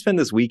 why don't you spend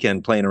this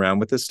weekend playing around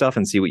with this stuff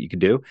and see what you can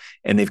do?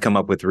 And they've come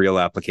up with real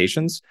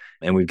applications.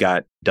 And we've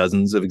got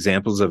dozens of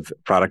examples of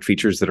product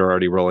features that are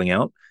already rolling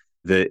out.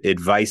 The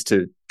advice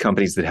to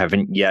companies that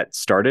haven't yet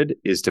started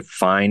is to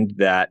find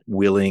that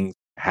willing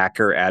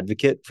hacker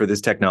advocate for this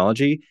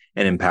technology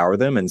and empower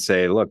them and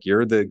say, look,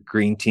 you're the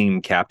green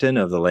team captain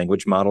of the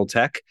language model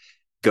tech.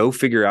 Go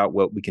figure out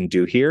what we can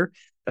do here.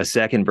 A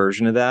second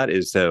version of that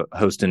is to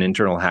host an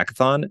internal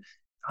hackathon.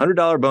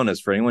 $100 bonus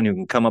for anyone who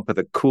can come up with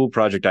a cool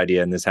project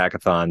idea in this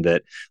hackathon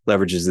that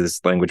leverages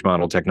this language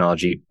model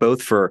technology,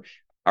 both for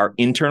our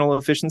internal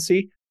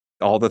efficiency,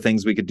 all the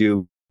things we could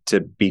do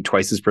to be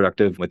twice as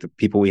productive with the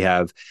people we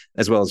have,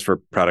 as well as for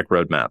product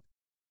roadmap.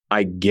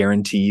 I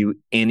guarantee you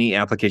any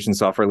application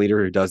software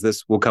leader who does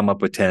this will come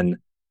up with 10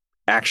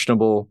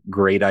 actionable,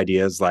 great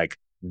ideas like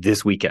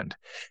this weekend.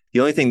 The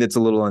only thing that's a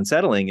little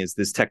unsettling is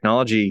this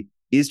technology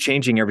is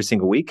changing every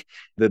single week.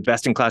 The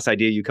best in class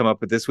idea you come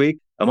up with this week,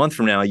 a month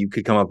from now, you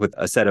could come up with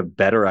a set of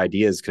better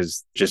ideas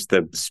because just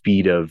the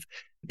speed of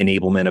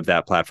enablement of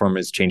that platform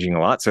is changing a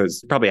lot. So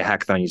it's probably a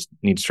hackathon you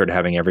need to start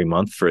having every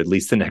month for at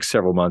least the next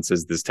several months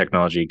as this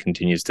technology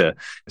continues to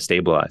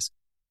stabilize.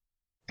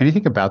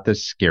 Anything about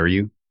this scare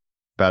you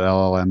about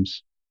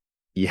LLMs?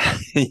 Yeah,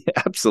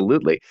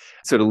 absolutely.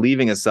 Sort of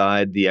leaving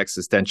aside the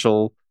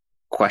existential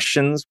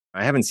questions,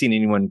 I haven't seen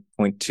anyone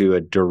point to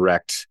a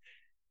direct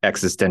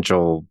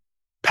existential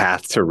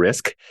path to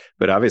risk.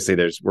 But obviously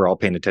we're all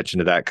paying attention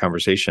to that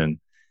conversation.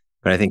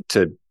 But I think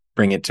to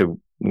bring it to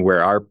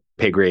where our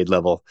pay grade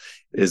level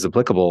is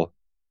applicable,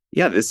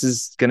 yeah, this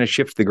is going to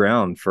shift the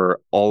ground for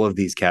all of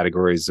these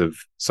categories of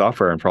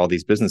software and for all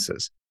these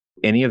businesses.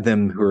 Any of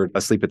them who are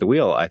asleep at the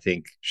wheel, I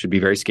think, should be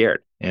very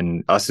scared.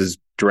 And us as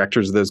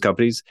directors of those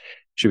companies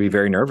should be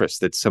very nervous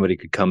that somebody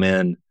could come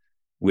in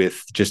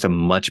with just a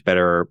much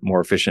better, more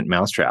efficient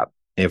mousetrap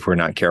if we're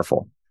not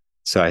careful.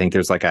 So I think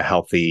there's like a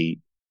healthy,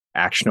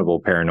 actionable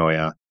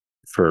paranoia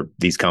for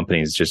these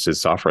companies, just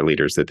as software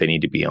leaders, that they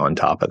need to be on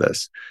top of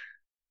this.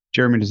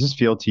 Jeremy, does this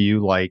feel to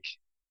you like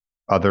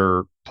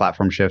other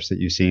platform shifts that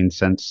you've seen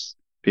since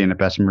being at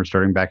Bessemer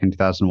starting back in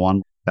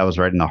 2001? That was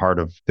right in the heart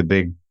of the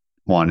big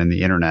one in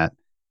the internet.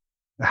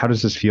 How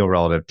does this feel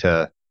relative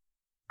to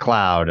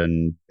cloud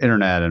and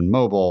internet and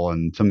mobile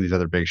and some of these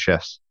other big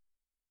shifts?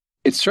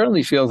 It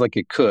certainly feels like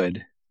it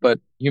could, but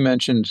you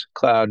mentioned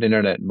cloud,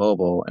 internet,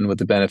 mobile, and with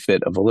the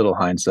benefit of a little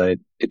hindsight,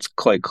 it's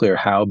quite clear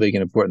how big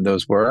and important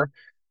those were.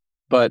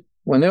 But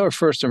when they were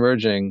first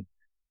emerging,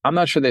 I'm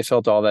not sure they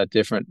felt all that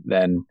different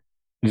than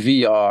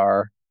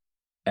VR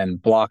and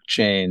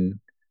blockchain.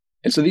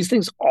 And so these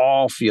things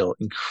all feel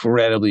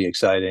incredibly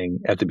exciting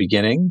at the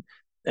beginning,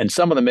 and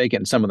some of them make it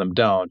and some of them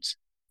don't.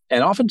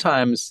 And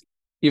oftentimes,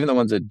 even the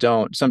ones that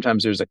don't,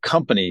 sometimes there's a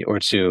company or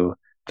two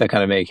that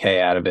kind of make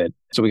hay out of it.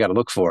 So we got to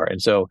look for it.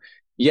 And so,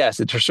 yes,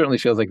 it certainly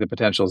feels like the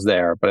potential is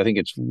there, but I think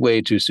it's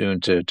way too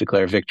soon to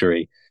declare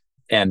victory.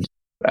 And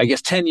I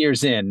guess 10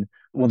 years in,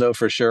 we'll know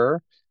for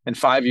sure. And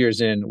 5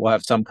 years in, we'll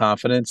have some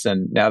confidence.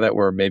 And now that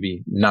we're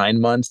maybe 9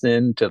 months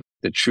into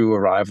the true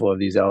arrival of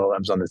these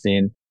LLMs on the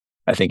scene,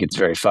 I think it's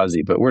very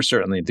fuzzy, but we're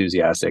certainly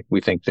enthusiastic.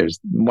 We think there's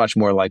much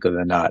more likely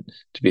than not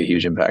to be a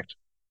huge impact.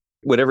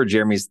 Whatever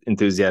Jeremy's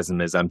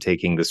enthusiasm is, I'm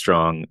taking the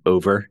strong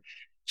over.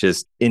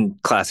 Just in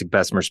classic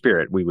Bessemer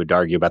spirit, we would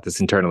argue about this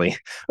internally,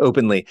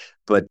 openly,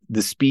 but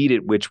the speed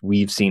at which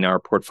we've seen our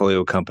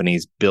portfolio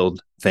companies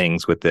build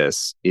things with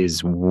this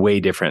is way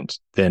different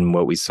than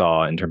what we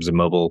saw in terms of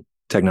mobile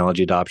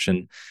technology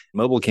adoption.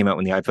 Mobile came out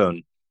when the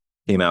iPhone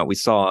came out. We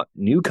saw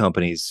new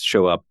companies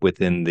show up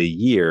within the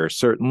year,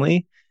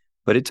 certainly,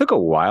 but it took a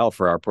while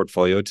for our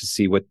portfolio to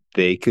see what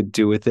they could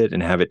do with it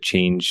and have it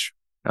change.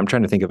 I'm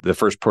trying to think of the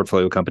first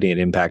portfolio company it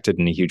impacted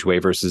in a huge way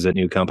versus a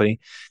new company.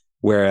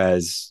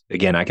 Whereas,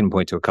 again, I can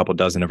point to a couple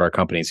dozen of our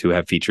companies who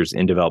have features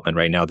in development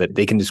right now that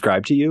they can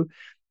describe to you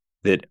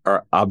that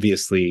are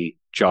obviously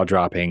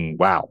jaw-dropping.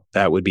 Wow,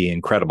 that would be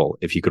incredible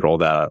if you could roll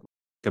that out.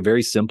 A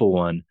very simple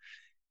one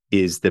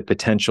is the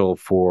potential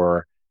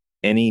for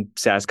any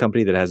SaaS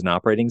company that has an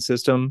operating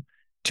system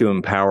to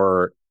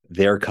empower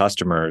their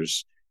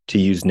customers to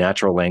use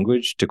natural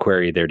language to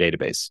query their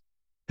database.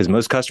 Because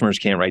most customers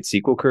can't write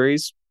SQL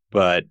queries,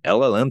 but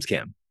LLMs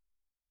can.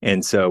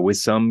 And so with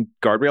some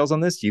guardrails on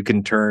this, you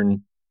can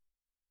turn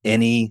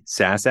any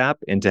SaaS app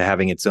into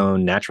having its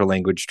own natural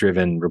language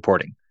driven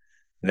reporting.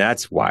 And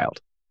that's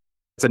wild.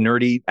 It's a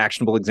nerdy,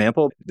 actionable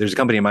example. There's a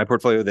company in my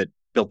portfolio that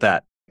built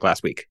that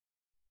last week.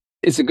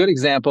 It's a good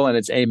example, and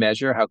it's a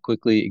measure how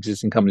quickly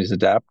existing companies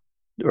adapt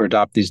or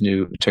adopt these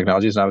new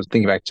technologies. And I was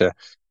thinking back to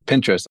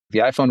Pinterest. The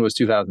iPhone was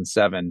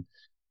 2007.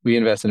 We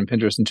invested in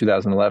Pinterest in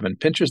 2011.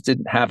 Pinterest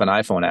didn't have an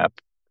iPhone app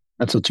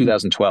until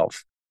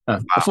 2012. A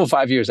full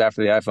 5 years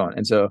after the iPhone.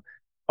 And so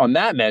on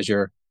that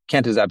measure,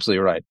 Kent is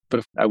absolutely right.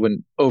 But I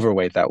wouldn't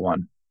overweight that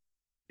one.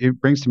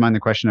 It brings to mind the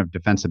question of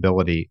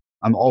defensibility.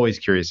 I'm always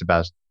curious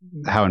about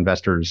how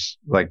investors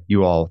like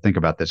you all think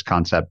about this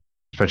concept,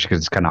 especially because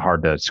it's kind of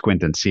hard to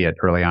squint and see it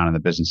early on in the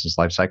business's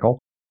life cycle.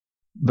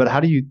 But how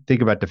do you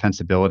think about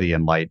defensibility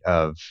in light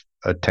of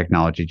a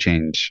technology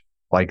change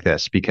like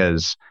this?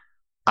 Because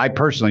I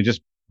personally,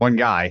 just one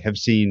guy, have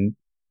seen,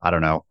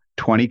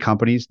 20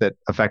 companies that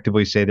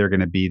effectively say they're going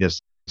to be this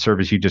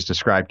service you just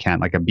described,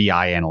 Kent, like a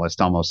BI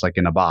analyst, almost like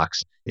in a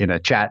box, in a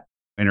chat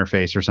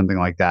interface or something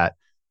like that.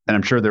 And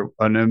I'm sure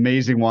an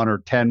amazing one or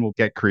 10 will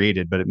get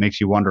created, but it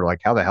makes you wonder, like,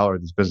 how the hell are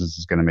these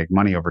businesses going to make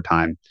money over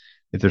time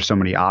if there's so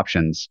many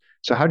options?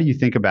 So how do you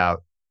think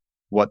about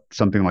what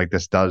something like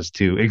this does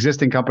to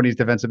existing companies'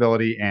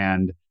 defensibility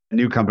and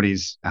new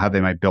companies, how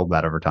they might build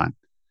that over time?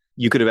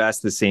 You could have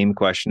asked the same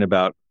question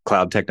about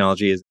cloud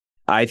technology.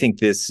 I think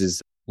this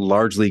is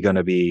largely going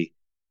to be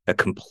a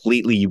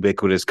completely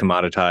ubiquitous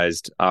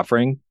commoditized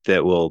offering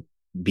that will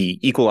be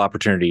equal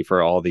opportunity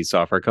for all these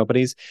software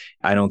companies.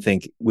 I don't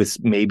think, with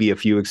maybe a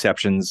few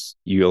exceptions,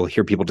 you'll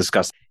hear people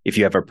discuss if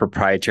you have a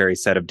proprietary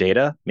set of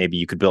data, maybe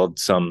you could build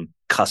some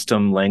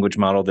custom language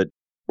model that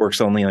works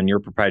only on your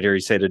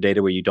proprietary set of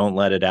data where you don't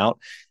let it out.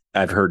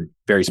 I've heard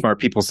very smart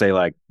people say,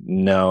 like,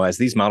 no, as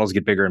these models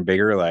get bigger and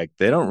bigger, like,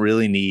 they don't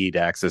really need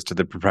access to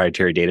the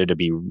proprietary data to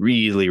be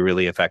really,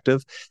 really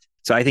effective.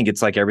 So I think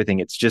it's like everything.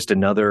 It's just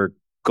another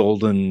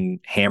golden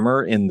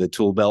hammer in the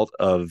tool belt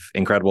of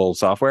incredible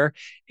software.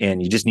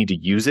 And you just need to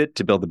use it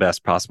to build the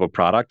best possible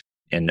product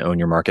and own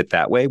your market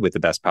that way with the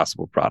best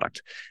possible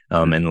product.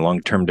 And the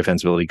long-term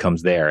defensibility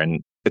comes there.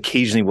 And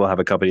occasionally we'll have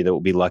a company that will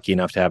be lucky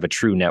enough to have a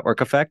true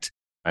network effect.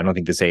 I don't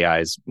think this AI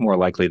is more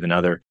likely than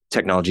other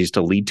technologies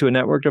to lead to a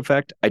network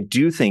effect. I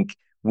do think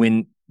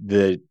when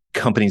the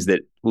companies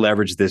that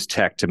leverage this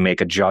tech to make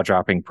a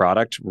jaw-dropping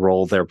product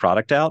roll their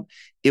product out,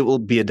 it will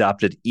be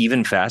adopted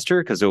even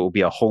faster because it will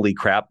be a holy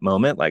crap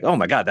moment. Like, oh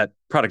my God, that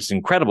product is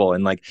incredible.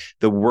 And like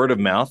the word of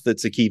mouth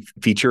that's a key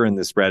feature in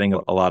the spreading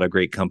of a lot of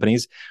great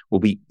companies will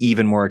be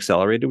even more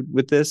accelerated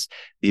with this.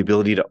 The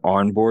ability to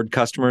onboard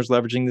customers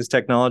leveraging this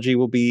technology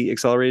will be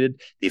accelerated.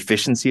 The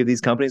efficiency of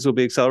these companies will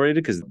be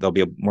accelerated because they'll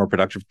be more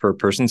productive per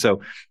person.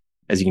 So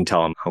as you can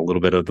tell, I'm a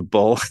little bit of the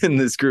bull in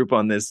this group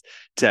on this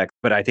tech,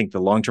 but I think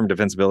the long-term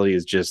defensibility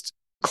is just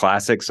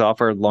classic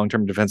software,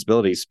 long-term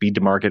defensibility, speed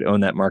to market, own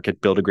that market,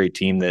 build a great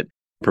team that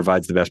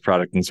provides the best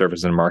product and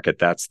service in the market.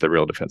 That's the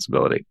real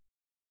defensibility.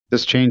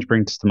 This change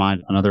brings to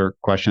mind another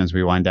question as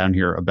we wind down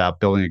here about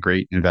building a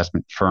great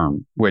investment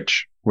firm,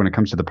 which when it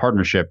comes to the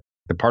partnership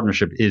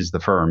is the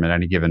firm at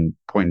any given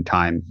point in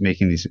time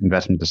making these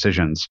investment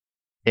decisions.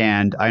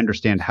 And I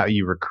understand how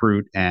you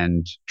recruit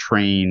and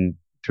train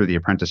through the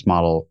apprentice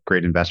model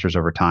great investors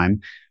over time.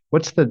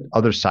 What's the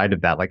other side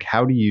of that? Like,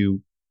 how do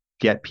you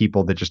get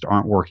people that just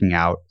aren't working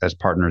out as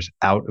partners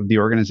out of the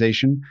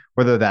organization,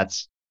 whether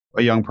that's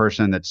a young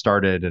person that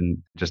started and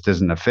just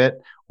isn't a fit,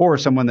 or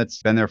someone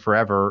that's been there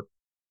forever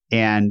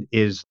and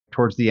is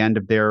towards the end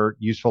of their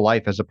useful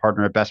life as a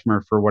partner at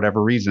Bessemer for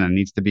whatever reason and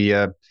needs to be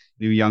a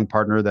new young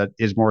partner that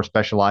is more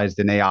specialized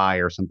in AI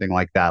or something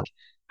like that.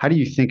 How do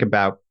you think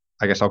about,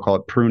 I guess I'll call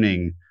it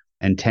pruning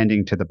and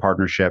tending to the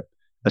partnership,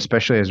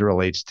 especially as it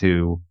relates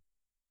to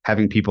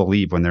having people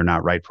leave when they're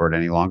not right for it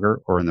any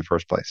longer or in the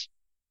first place?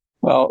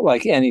 Well,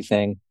 like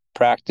anything,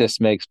 practice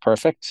makes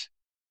perfect.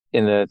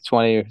 In the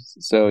 20 or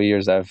so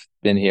years I've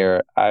been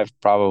here, I've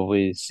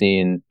probably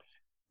seen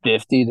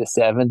 50 to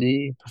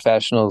 70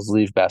 professionals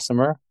leave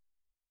Bessemer,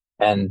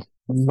 and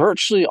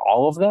virtually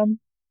all of them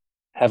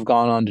have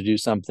gone on to do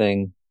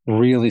something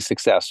really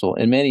successful,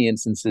 in many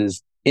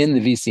instances in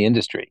the VC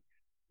industry.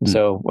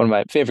 So one of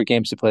my favorite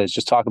games to play is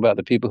just talk about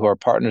the people who are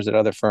partners at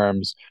other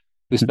firms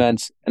who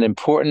spent an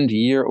important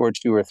year or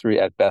two or three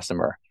at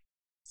Bessemer.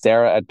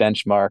 Sarah at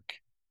Benchmark,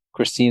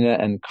 Christina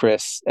and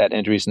Chris at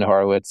Andreessen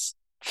Horowitz,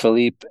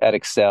 Philippe at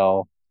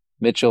Excel,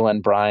 Mitchell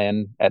and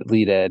Brian at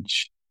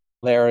LeadEdge,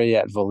 Larry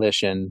at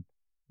Volition,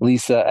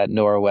 Lisa at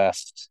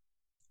Norwest,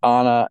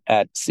 Anna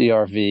at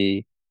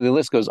CRV. The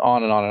list goes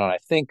on and on and on. I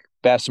think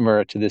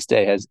Bessemer to this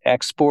day has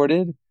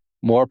exported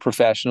more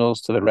professionals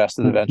to the rest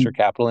of the venture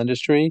capital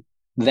industry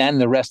than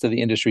the rest of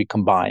the industry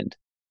combined.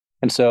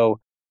 And so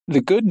the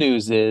good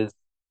news is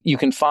you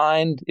can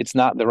find it's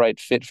not the right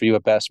fit for you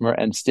at Bessemer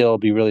and still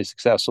be really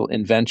successful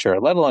in venture,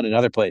 let alone in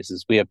other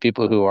places. We have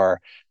people who are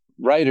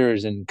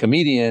writers and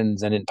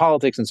comedians and in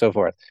politics and so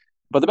forth.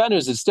 But the bad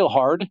news is it's still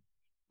hard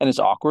and it's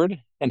awkward.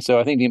 And so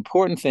I think the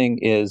important thing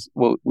is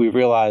what we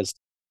realized,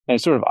 and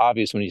it's sort of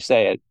obvious when you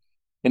say it,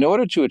 in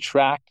order to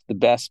attract the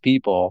best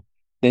people,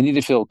 they need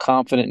to feel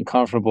confident and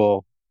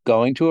comfortable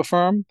going to a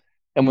firm.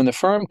 And when the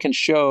firm can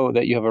show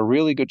that you have a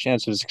really good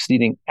chance of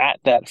succeeding at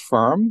that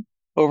firm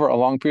over a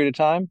long period of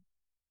time,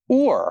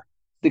 or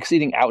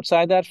succeeding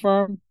outside that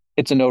firm,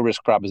 it's a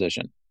no-risk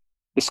proposition.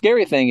 The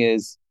scary thing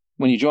is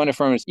when you join a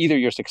firm, it's either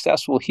you're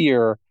successful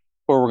here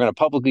or we're going to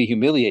publicly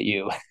humiliate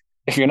you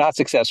if you're not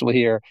successful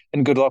here,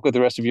 and good luck with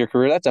the rest of your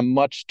career. That's a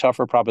much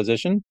tougher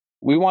proposition.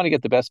 We want to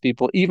get the best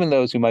people, even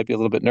those who might be a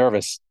little bit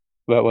nervous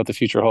about what the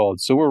future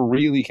holds. So we're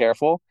really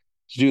careful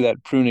to do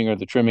that pruning or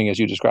the trimming, as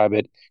you describe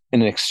it,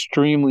 in an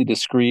extremely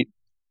discreet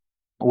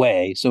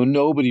way. So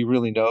nobody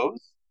really knows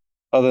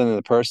other than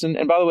the person.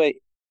 And by the way,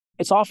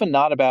 it's often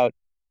not about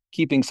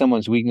keeping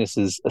someone's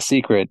weaknesses a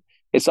secret.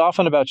 It's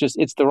often about just,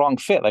 it's the wrong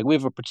fit. Like we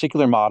have a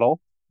particular model.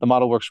 The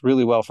model works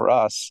really well for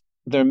us.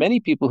 There are many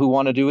people who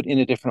want to do it in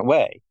a different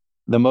way.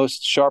 The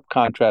most sharp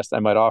contrast I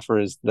might offer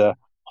is the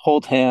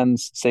hold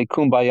hands, say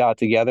kumbaya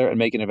together and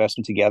make an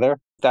investment together.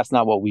 That's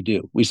not what we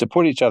do. We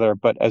support each other,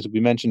 but as we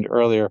mentioned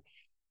earlier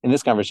in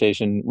this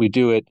conversation, we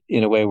do it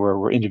in a way where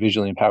we're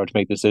individually empowered to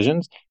make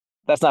decisions.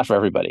 That's not for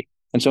everybody.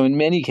 And so in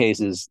many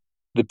cases,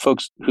 the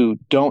folks who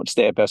don't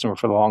stay at Bessemer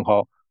for the long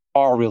haul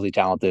are really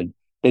talented.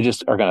 They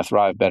just are going to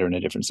thrive better in a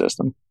different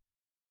system.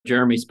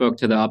 Jeremy spoke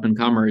to the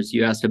up-and-comers.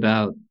 You asked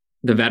about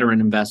the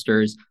veteran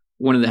investors.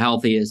 One of the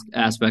healthiest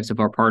aspects of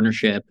our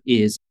partnership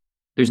is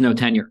there's no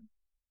tenure.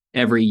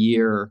 Every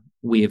year,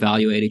 we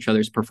evaluate each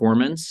other's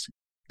performance.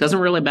 It doesn't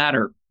really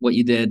matter what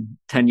you did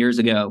 10 years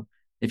ago.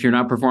 If you're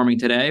not performing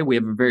today, we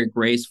have a very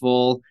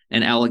graceful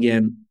and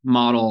elegant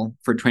model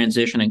for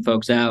transitioning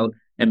folks out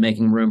and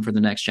making room for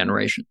the next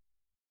generation.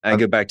 I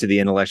go back to the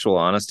intellectual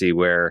honesty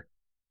where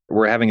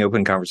we're having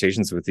open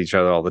conversations with each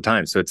other all the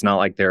time. So it's not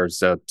like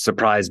there's a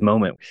surprise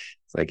moment.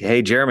 It's like,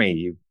 hey,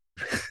 Jeremy,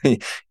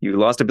 you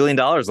lost $1 billion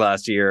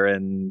last year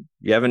and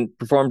you haven't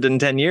performed in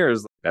 10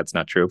 years. That's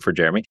not true for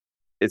Jeremy.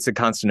 It's a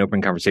constant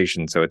open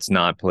conversation. So it's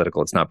not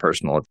political. It's not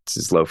personal. It's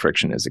as low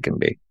friction as it can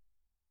be.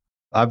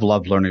 I've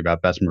loved learning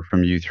about Bessemer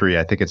from you three.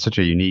 I think it's such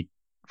a unique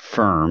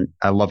firm.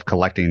 I love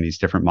collecting these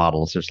different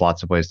models. There's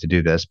lots of ways to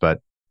do this, but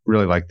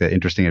really like the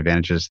interesting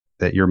advantages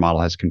that your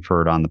model has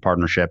conferred on the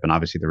partnership. And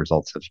obviously the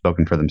results have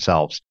spoken for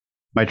themselves.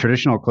 My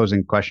traditional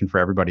closing question for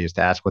everybody is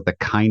to ask what the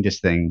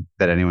kindest thing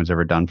that anyone's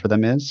ever done for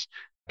them is.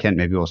 Kent,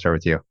 maybe we'll start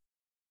with you.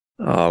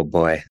 Oh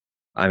boy.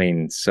 I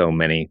mean, so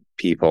many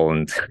people.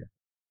 And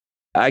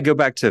I go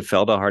back to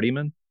Felda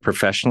Hardiman,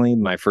 professionally,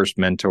 my first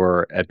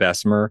mentor at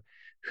Bessemer,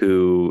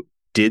 who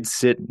did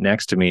sit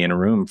next to me in a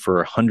room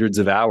for hundreds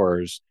of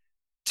hours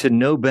to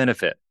no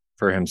benefit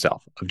for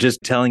himself, of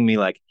just telling me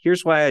like,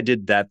 here's why I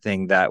did that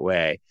thing that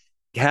way.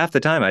 Half the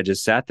time I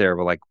just sat there,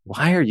 like,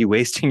 why are you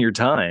wasting your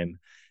time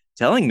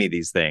telling me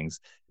these things?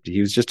 He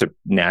was just a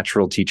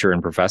natural teacher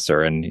and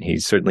professor, and he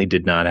certainly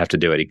did not have to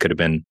do it. He could have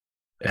been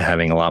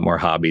having a lot more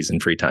hobbies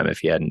and free time if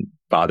he hadn't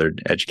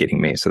bothered educating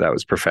me. So that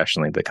was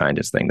professionally the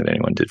kindest thing that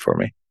anyone did for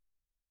me.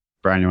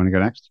 Brian, you want to go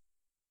next?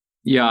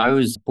 Yeah, I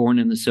was born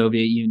in the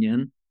Soviet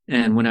Union.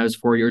 And when I was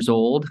 4 years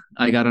old,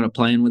 I got on a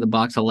plane with a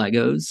box of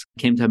Legos,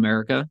 came to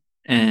America,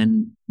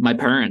 and my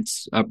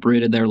parents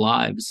uprooted their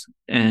lives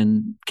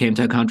and came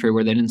to a country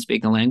where they didn't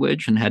speak the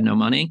language and had no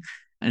money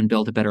and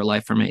built a better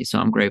life for me. So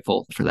I'm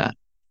grateful for that.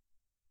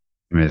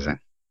 Amazing.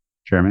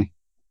 Jeremy?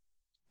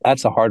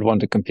 That's a hard one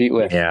to compete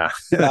with. Yeah.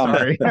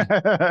 Sorry.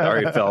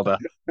 Sorry, Felda.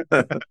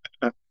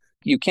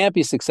 You can't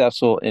be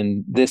successful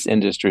in this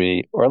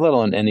industry, or let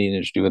alone any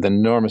industry, with an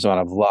enormous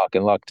amount of luck.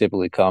 And luck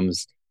typically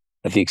comes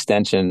at the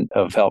extension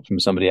of help from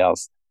somebody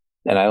else.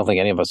 And I don't think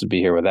any of us would be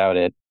here without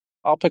it.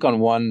 I'll pick on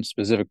one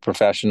specific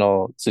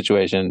professional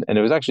situation. And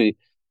it was actually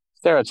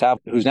Sarah Tapp,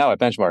 who's now at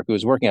Benchmark, who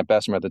was working at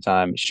Bessemer at the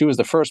time. She was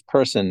the first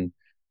person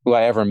who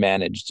I ever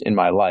managed in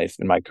my life,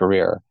 in my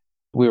career.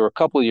 We were a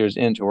couple of years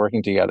into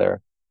working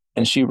together,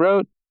 and she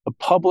wrote a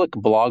public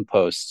blog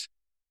post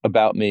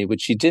about me,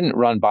 which she didn't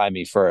run by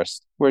me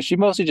first, where she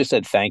mostly just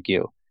said thank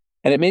you.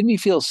 And it made me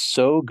feel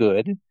so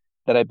good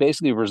that I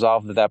basically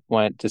resolved at that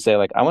point to say,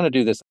 like, I want to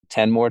do this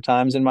 10 more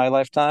times in my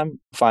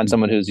lifetime, find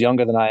someone who's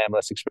younger than I am,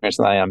 less experienced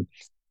than I am,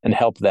 and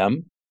help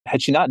them.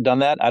 Had she not done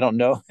that, I don't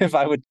know if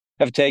I would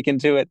have taken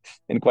to it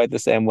in quite the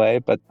same way,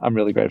 but I'm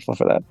really grateful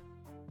for that.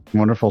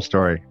 Wonderful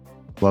story.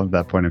 Love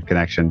that point of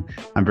connection.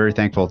 I'm very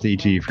thankful to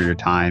each of you for your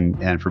time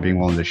and for being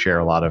willing to share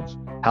a lot of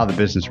how the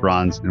business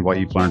runs and what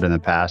you've learned in the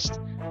past.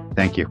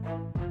 Thank you.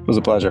 It was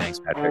a pleasure. Thanks,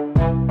 Patrick.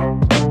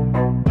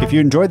 If you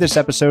enjoyed this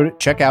episode,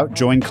 check out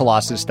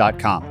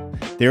joincolossus.com.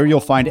 There you'll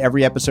find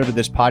every episode of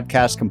this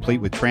podcast complete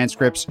with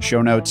transcripts,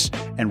 show notes,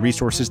 and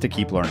resources to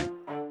keep learning.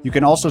 You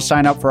can also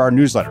sign up for our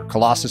newsletter,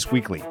 Colossus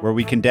Weekly, where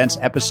we condense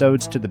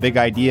episodes to the big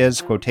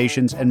ideas,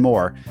 quotations, and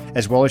more,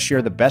 as well as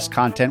share the best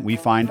content we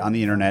find on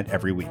the internet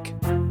every week.